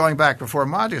 Right, going back before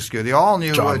Montesquieu, they all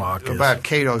knew about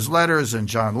Cato's letters and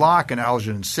John Locke and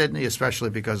Algernon Sidney,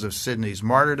 especially because of Sidney's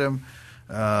martyrdom.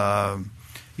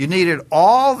 You needed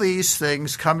all these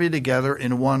things coming together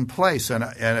in one place, and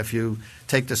if you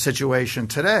take the situation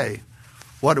today,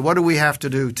 What do we have to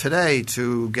do today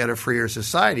to get a freer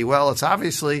society? Well, it's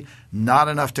obviously not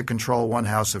enough to control one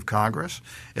house of Congress.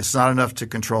 It's not enough to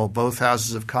control both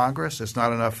houses of Congress. It's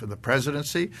not enough for the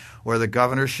presidency or the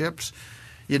governorships.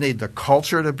 You need the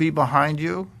culture to be behind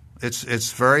you.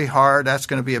 It's very hard. That's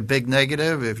going to be a big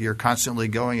negative if you're constantly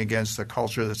going against the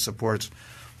culture that supports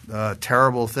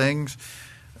terrible things.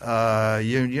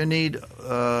 You need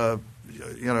to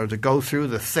go through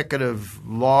the thicket of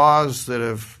laws that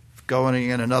have going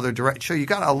in another direction. So you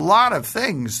got a lot of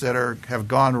things that have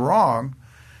gone wrong,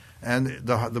 and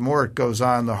the more it goes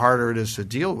on, the harder it is to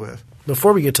deal with.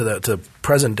 Before we get to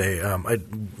present day,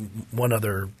 one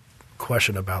other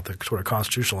question about the sort of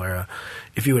constitutional era.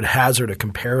 If you would hazard a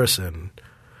comparison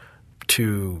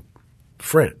to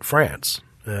France,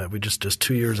 we just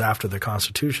 2 years after the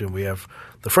Constitution, we have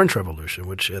the French Revolution,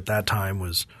 which at that time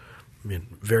was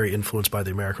very influenced by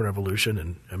the American Revolution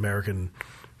and American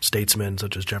statesmen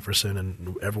such as Jefferson,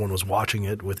 and everyone was watching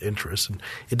it with interest. And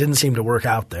it didn't seem to work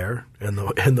out there in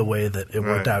the way that it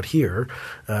worked out here.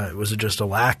 Was it just a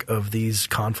lack of these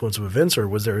confluence of events, or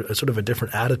was there a sort of a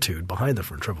different attitude behind the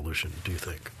French Revolution, do you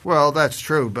think? Well, that's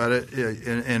true. But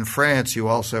in France, you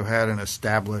also had an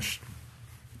established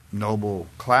noble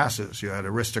classes. You had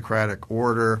aristocratic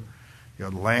order. You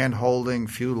had landholding,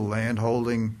 feudal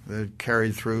landholding that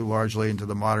carried through largely into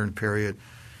the modern period.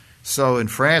 So in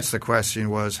France, the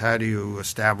question was, how do you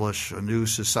establish a new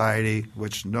society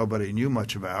which nobody knew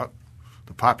much about,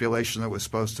 the population that was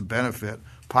supposed to benefit,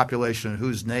 population in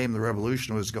whose name the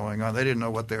revolution was going on? They didn't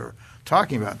know what they were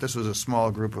talking about. This was a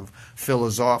small group of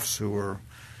philosophes who were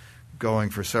going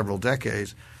for several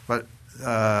decades. But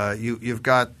you've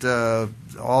got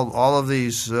all of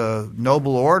these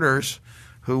noble orders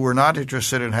who were not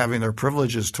interested in having their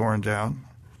privileges torn down.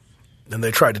 And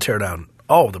they tried to tear down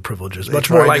all of the privileges, much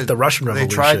more like the Russian Revolution.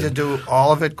 They tried to do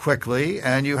all of it quickly,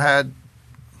 and you had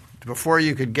 – before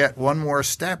you could get one more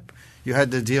step, you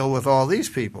had to deal with all these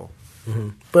people. Mm-hmm.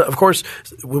 But, of course,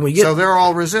 when we get – So they're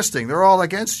all resisting. They're all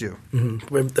against you.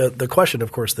 Mm-hmm. The question,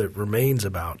 of course, that remains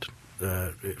about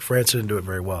France didn't do it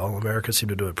very well. America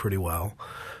seemed to do it pretty well.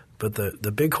 But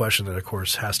the big question that, of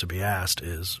course, has to be asked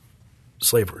is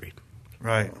slavery.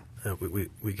 Right.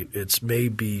 It's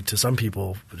maybe to some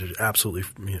people absolutely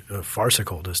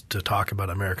farcical to talk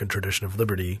about American tradition of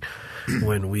liberty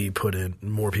when we put in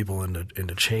more people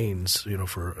into chains,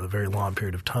 for a very long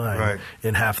period of time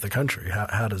in half the country.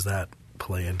 How does that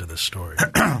play into this story?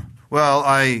 Well,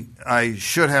 I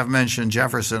should have mentioned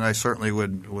Jefferson. I certainly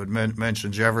would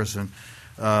mention Jefferson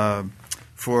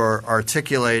for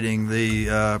articulating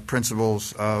the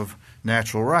principles of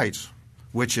natural rights,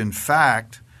 which in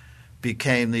fact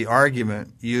became the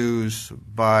argument used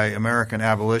by American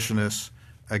abolitionists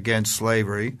against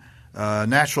slavery.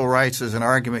 Natural rights is an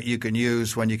argument you can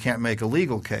use when you can't make a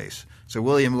legal case. So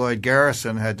William Lloyd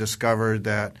Garrison had discovered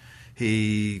that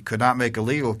he could not make a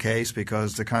legal case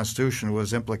because the Constitution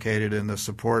was implicated in the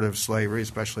support of slavery,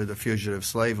 especially the fugitive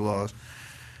slave laws.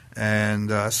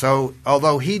 And so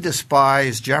although he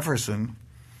despised Jefferson,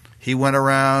 he went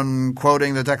around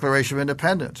quoting the Declaration of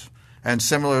Independence. And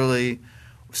similarly,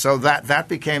 so that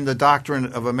became the doctrine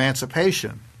of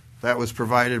emancipation that was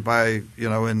provided by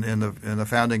in the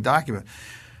founding document.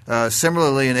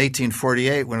 Similarly, in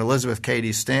 1848, when Elizabeth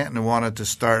Cady Stanton wanted to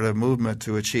start a movement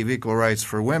to achieve equal rights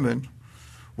for women,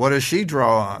 what does she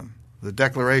draw on? The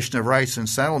Declaration of Rights and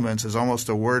Settlements is almost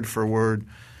a word for word.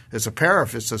 It's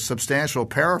a substantial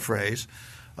paraphrase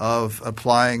of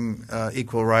applying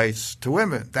equal rights to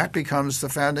women. That becomes the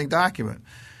founding document.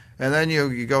 And then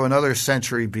you go another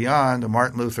century beyond to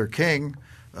Martin Luther King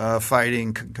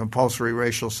fighting compulsory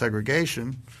racial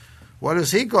segregation. What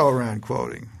does he go around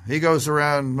quoting? He goes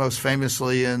around most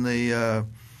famously in the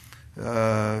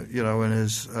in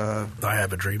his I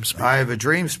Have a Dream speech. I Have a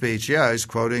Dream speech. Yeah, he's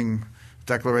quoting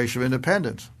Declaration of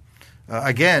Independence.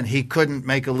 Again, he couldn't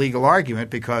make a legal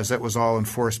argument because that was all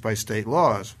enforced by state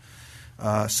laws.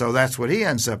 So that's what he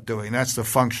ends up doing. That's the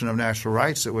function of natural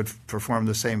rights that would perform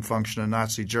the same function in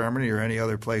Nazi Germany or any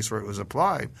other place where it was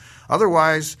applied.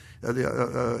 Otherwise,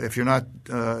 if you're not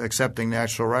accepting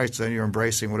natural rights, then you're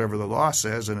embracing whatever the law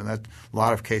says, and in a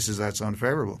lot of cases that's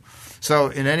unfavorable. So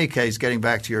in any case, getting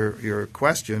back to your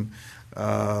question,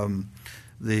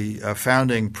 the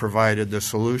founding provided the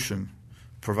solution,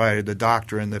 provided the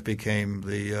doctrine that became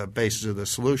the basis of the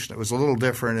solution. It was a little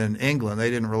different in England. They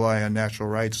didn't rely on natural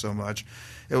rights so much.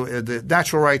 The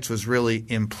natural rights was really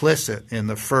implicit in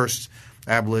the first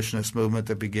abolitionist movement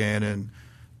that began in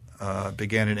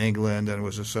England and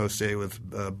was associated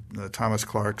with Thomas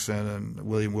Clarkson and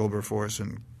William Wilberforce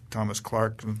and Thomas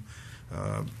Clarkson.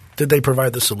 Did they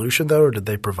provide the solution, though, or did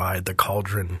they provide the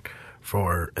cauldron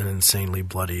for an insanely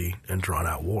bloody and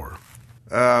drawn-out war?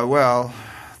 Personally,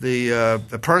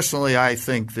 I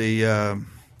think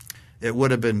it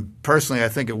would have been – personally, I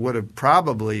think it would have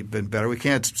probably been better. We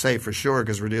can't say for sure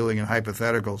because we're dealing in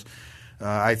hypotheticals.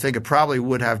 I think it probably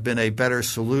would have been a better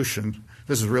solution.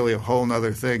 This is really a whole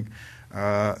other thing.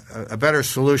 A better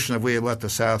solution if we had let the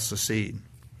South secede.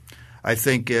 I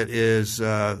think it is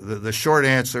the short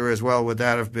answer is, well, would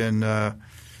that have been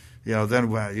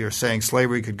then you're saying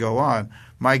slavery could go on.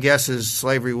 My guess is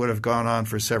slavery would have gone on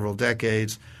for several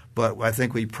decades, but I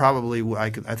think we probably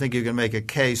I think you can make a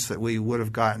case that we would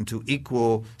have gotten to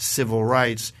equal civil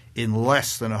rights in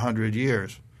less than 100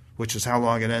 years, which is how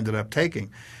long it ended up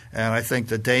taking. And I think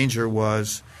the danger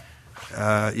was,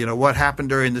 what happened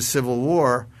during the Civil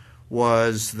War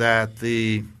was that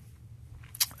the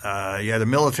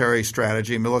military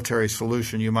strategy, military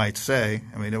solution, you might say.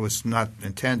 I mean, it was not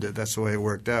intended. That's the way it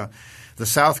worked out. The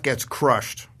South gets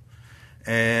crushed,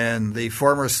 and the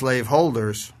former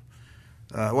slaveholders.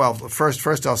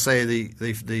 First I'll say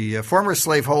the former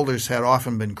slaveholders had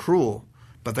often been cruel,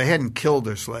 but they hadn't killed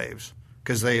their slaves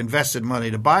because they invested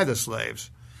money to buy the slaves.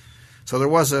 So there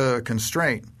was a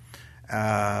constraint.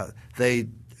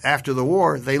 After the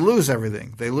war, they lose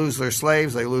everything. They lose their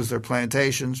slaves. They lose their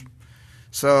plantations.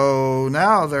 So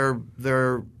now they're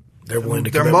willing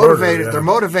to they're commit motivated. murder, yeah. They're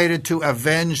motivated to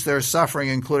avenge their suffering,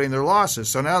 including their losses.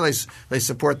 So now they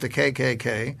support the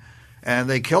KKK, and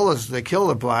they kill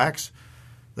the blacks.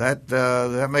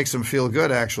 That makes them feel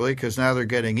good, actually, because now they're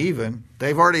getting even.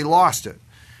 They've already lost it.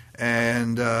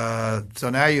 And so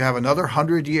now you have another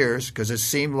 100 years, because it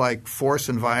seemed like force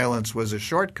and violence was a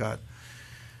shortcut.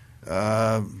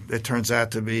 It turns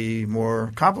out to be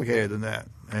more complicated than that.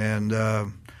 And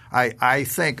I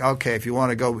think, okay, if you want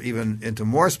to go even into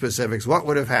more specifics, what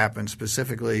would have happened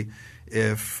specifically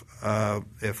if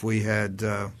we had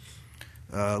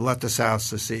let the South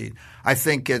secede? I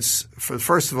think it's,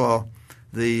 first of all,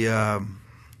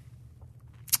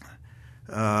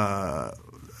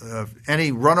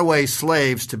 any runaway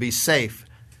slaves, to be safe,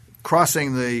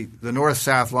 crossing the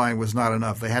north-south line was not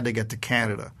enough. They had to get to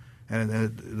Canada. And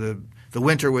the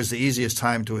winter was the easiest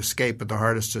time to escape, but the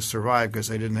hardest to survive because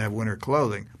they didn't have winter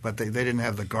clothing. But they didn't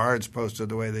have the guards posted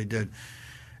the way they did.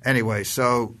 Anyway,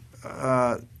 so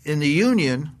in the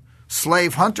Union,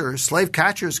 slave hunters, slave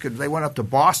catchers they went up to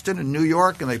Boston and New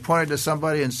York, and they pointed to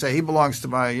somebody and say, he belongs to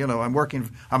my,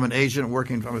 I'm an agent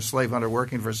I'm a slave hunter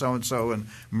working for so-and-so in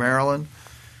Maryland.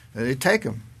 And they'd take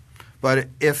him. But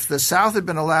if the South had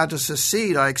been allowed to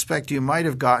secede, I expect you might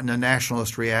have gotten a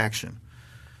nationalist reaction.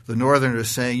 The Northerners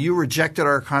saying, you rejected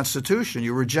our Constitution.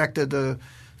 You rejected the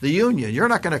Union. You're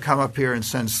not going to come up here and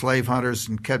send slave hunters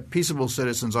and keep peaceable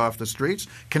citizens off the streets.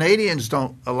 Canadians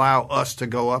don't allow us to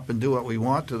go up and do what we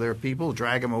want to their people,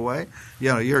 drag them away.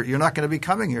 You're not going to be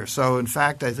coming here. So, in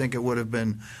fact, I think it would have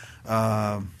been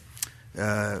all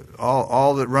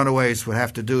that runaways would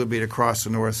have to do would be to cross the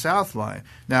north-south line.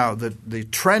 Now, the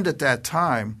trend at that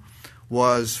time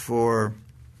was for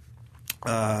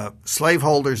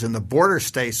slaveholders in the border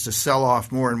states to sell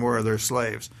off more and more of their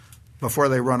slaves before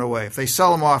they run away. If they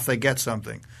sell them off, they get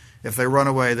something. If they run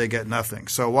away, they get nothing.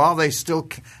 So while they still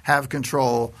have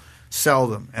control, sell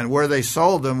them. And where they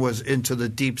sold them was into the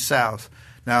deep South.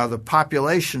 Now, the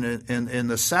population in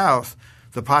the South,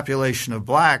 the population of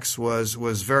blacks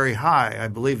was very high. I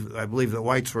believe that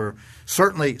whites were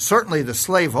certainly the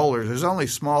slaveholders. There's only a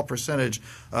small percentage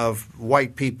of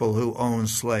white people who owned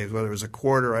slaves, whether it was a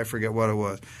quarter, I forget what it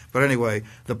was. But anyway,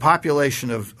 the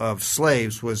population of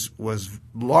slaves was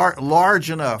large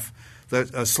enough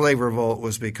that a slave revolt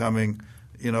was becoming,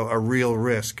 a real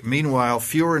risk. Meanwhile,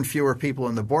 fewer and fewer people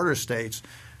in the border states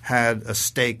had a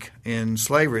stake in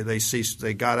slavery.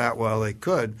 They got out while they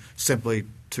could, simply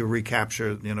to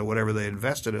recapture, whatever they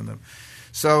invested in them.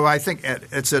 So I think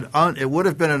it would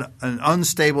have been an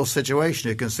unstable situation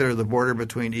to consider the border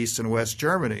between East and West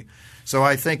Germany. So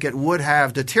I think it would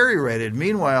have deteriorated.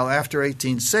 Meanwhile, after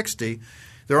 1860,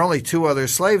 there are only two other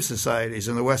slave societies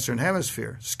in the Western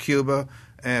Hemisphere. It's Cuba,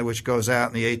 which goes out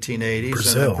in the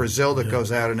 1880s, and then Brazil that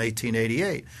goes out in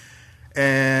 1888.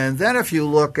 And then if you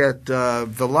look at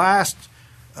the last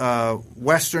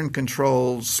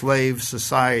Western-controlled slave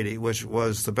society, which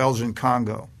was the Belgian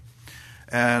Congo.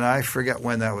 And I forget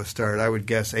when that was started. I would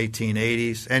guess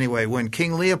 1880s. Anyway, when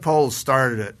King Leopold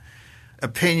started it,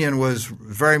 opinion was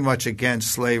very much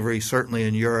against slavery, certainly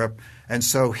in Europe. And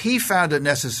so he found it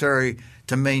necessary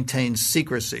to maintain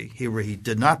secrecy. He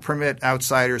did not permit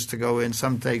outsiders to go in.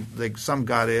 Some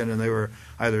got in and they were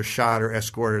either shot or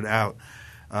escorted out.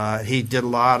 He did a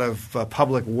lot of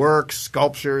public works,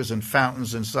 sculptures and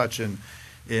fountains and such in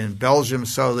in Belgium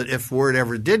so that if word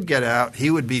ever did get out, he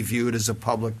would be viewed as a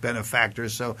public benefactor.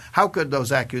 So how could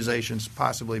those accusations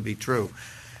possibly be true?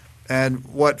 And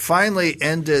what finally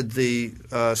ended the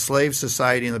slave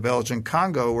society in the Belgian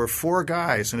Congo were 4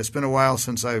 guys, and it's been a while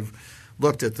since I've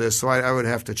looked at this, so I would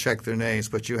have to check their names.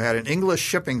 But you had an English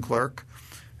shipping clerk,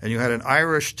 and you had an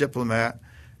Irish diplomat,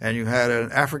 and you had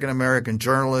an African-American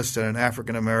journalist and an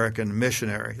African-American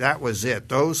missionary. That was it,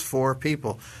 those 4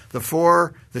 people. The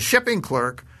shipping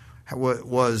clerk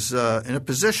was in a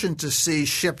position to see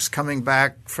ships coming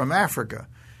back from Africa.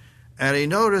 And he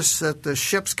noticed that the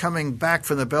ships coming back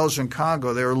from the Belgian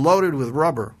Congo, they were loaded with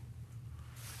rubber.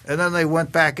 And then they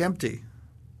went back empty.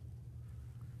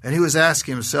 And he was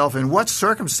asking himself, in what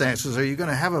circumstances are you going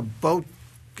to have a boat?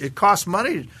 It costs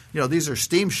money. These are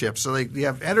steamships, so they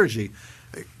have energy.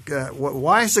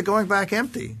 Why is it going back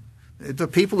empty? The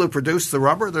people who produce the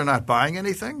rubber, they're not buying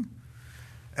anything?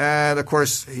 And, of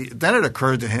course, then it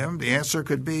occurred to him the answer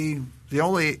could be the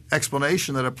only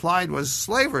explanation that applied was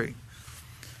slavery.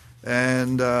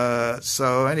 And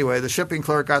so anyway, the shipping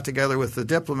clerk got together with the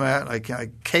diplomat.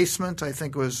 Casement, I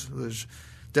think was the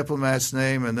diplomat's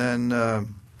name, and then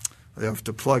they have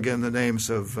to plug in the names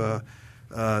of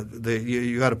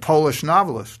you had a Polish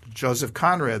novelist, Joseph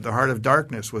Conrad. The Heart of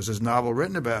Darkness was his novel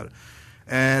written about it.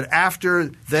 And after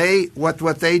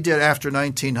what they did after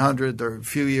 1900, or a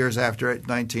few years after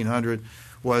 1900,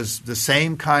 was the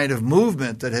same kind of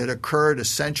movement that had occurred a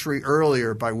century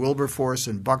earlier by Wilberforce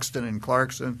and Buxton and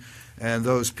Clarkson and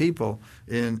those people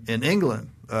in England,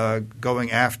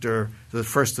 going after the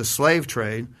slave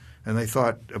trade. And they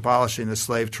thought abolishing the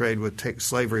slave trade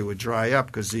slavery would dry up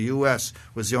because the U.S.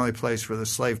 was the only place where the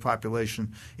slave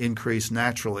population increased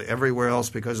naturally. Everywhere else,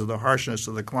 because of the harshness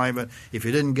of the climate, if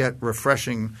you didn't get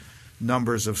refreshing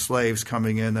numbers of slaves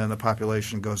coming in, then the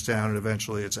population goes down and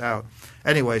eventually it's out.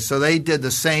 Anyway, so they did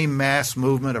the same mass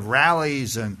movement of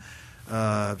rallies and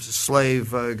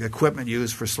slave equipment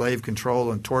used for slave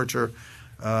control and torture.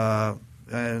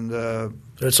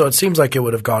 So it seems like it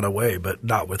would have gone away, but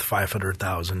not with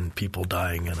 500,000 people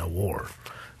dying in a war,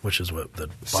 which is what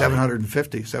the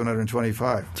 725.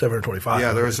 725.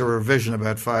 Yeah, there was a revision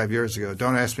about 5 years ago.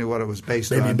 Don't ask me what it was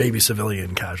based on. Maybe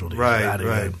civilian casualties.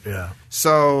 Right. Yeah.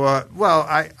 So,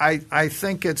 I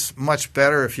think it's much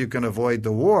better if you can avoid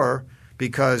the war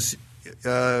because,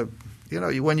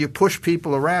 when you push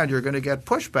people around, you're going to get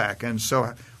pushback. And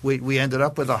so we ended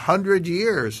up with 100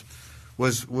 years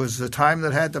was the time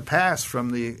that had to pass from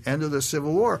the end of the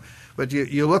Civil War. But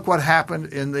you look what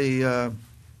happened in the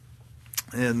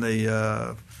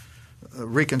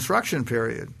Reconstruction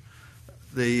period.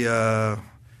 The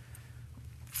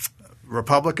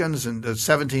Republicans in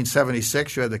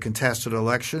 1776, you had the contested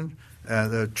election.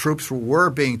 The troops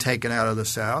were being taken out of the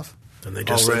South. And they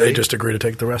just agreed to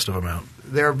take the rest of them out.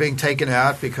 They were being taken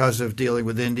out because of dealing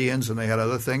with Indians, and they had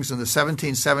other things. In the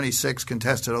 1776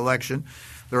 contested election,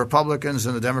 the Republicans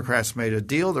and the Democrats made a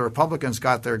deal. The Republicans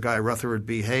got their guy Rutherford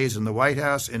B. Hayes in the White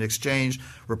House. In exchange,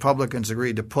 Republicans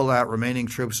agreed to pull out remaining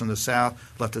troops in the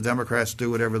South, let the Democrats do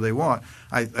whatever they want.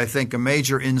 I think a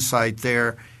major insight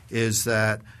there is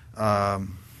that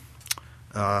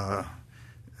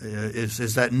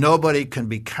is that nobody can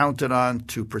be counted on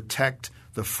to protect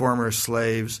the former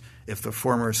slaves if the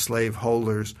former slave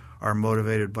holders are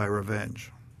motivated by revenge.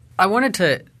 I wanted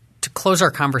to close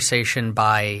our conversation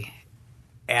by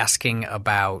asking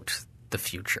about the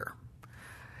future.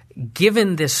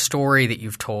 Given this story that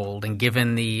you've told and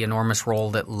given the enormous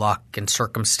role that luck and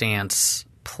circumstance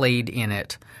played in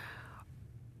it,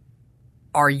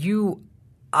 are you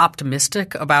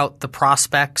optimistic about the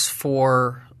prospects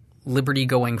for liberty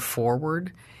going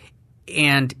forward?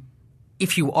 And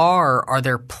if you are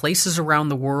there places around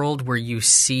the world where you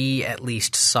see at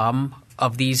least some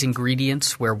of these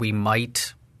ingredients where we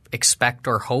might expect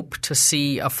or hope to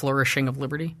see a flourishing of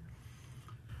liberty?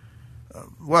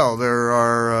 Well, there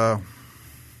are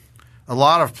a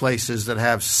lot of places that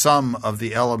have some of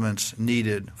the elements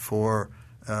needed for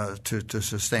to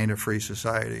sustain a free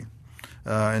society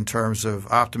in terms of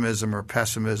optimism or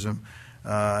pessimism.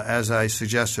 As I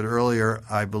suggested earlier,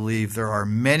 I believe there are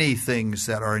many things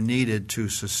that are needed to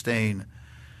sustain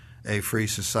a free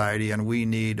society, and we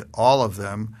need all of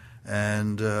them,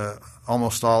 and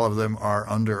almost all of them are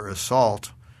under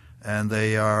assault, and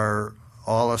they are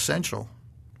all essential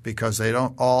because they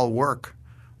don't all work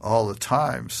all the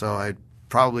time. So I'd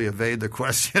probably evade the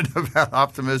question about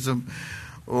optimism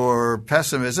or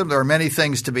pessimism. There are many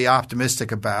things to be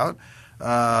optimistic about.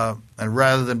 And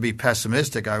rather than be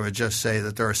pessimistic, I would just say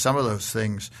that there are some of those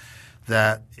things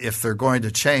that if they're going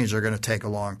to change, they're going to take a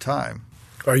long time.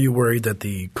 Are you worried that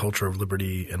the culture of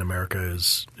liberty in America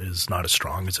is not as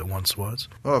strong as it once was?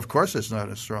 Well, of course it's not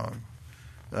as strong.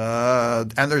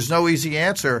 And there's no easy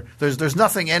answer. There's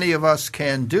nothing any of us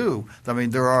can do. I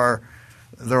mean, there are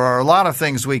a lot of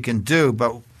things we can do,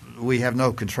 but we have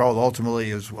no control ultimately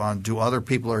is on other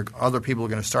people are going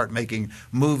to start making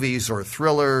movies or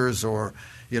thrillers or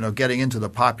getting into the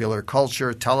popular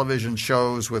culture, television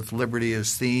shows with liberty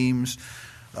as themes.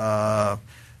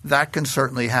 That can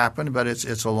certainly happen, but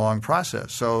it's a long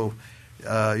process. So,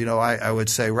 I would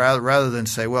say rather than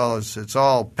say, well, it's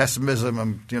all pessimism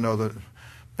and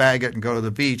bag it and go to the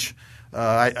beach.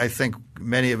 I think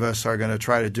many of us are going to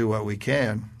try to do what we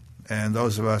can, and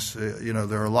those of us,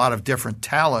 there are a lot of different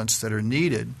talents that are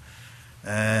needed.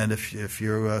 And if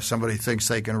you're somebody thinks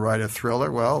they can write a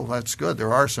thriller, well, that's good.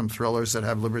 There are some thrillers that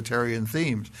have libertarian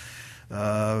themes.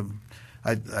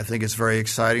 I think it's very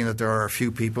exciting that there are a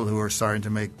few people who are starting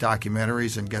to make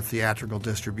documentaries and get theatrical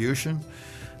distribution.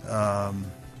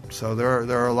 So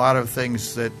there are a lot of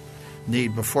things that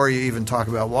need before you even talk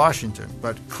about Washington.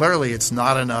 But clearly it's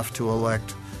not enough to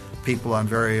elect people on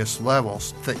various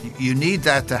levels. You need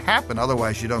that to happen.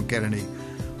 Otherwise you don't get any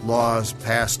laws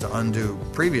passed to undo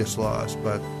previous laws.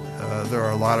 But there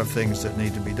are a lot of things that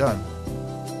need to be done.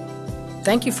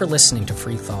 Thank you for listening to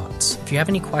Free Thoughts. If you have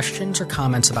any questions or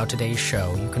comments about today's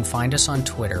show, you can find us on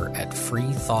Twitter at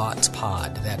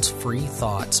FreeThoughtsPod. That's Free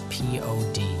Thoughts,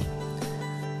 P-O-D.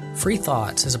 Free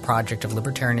Thoughts is a project of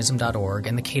Libertarianism.org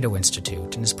and the Cato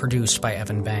Institute and is produced by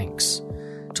Evan Banks.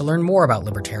 To learn more about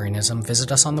libertarianism,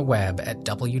 visit us on the web at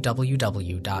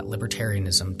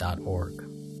www.libertarianism.org.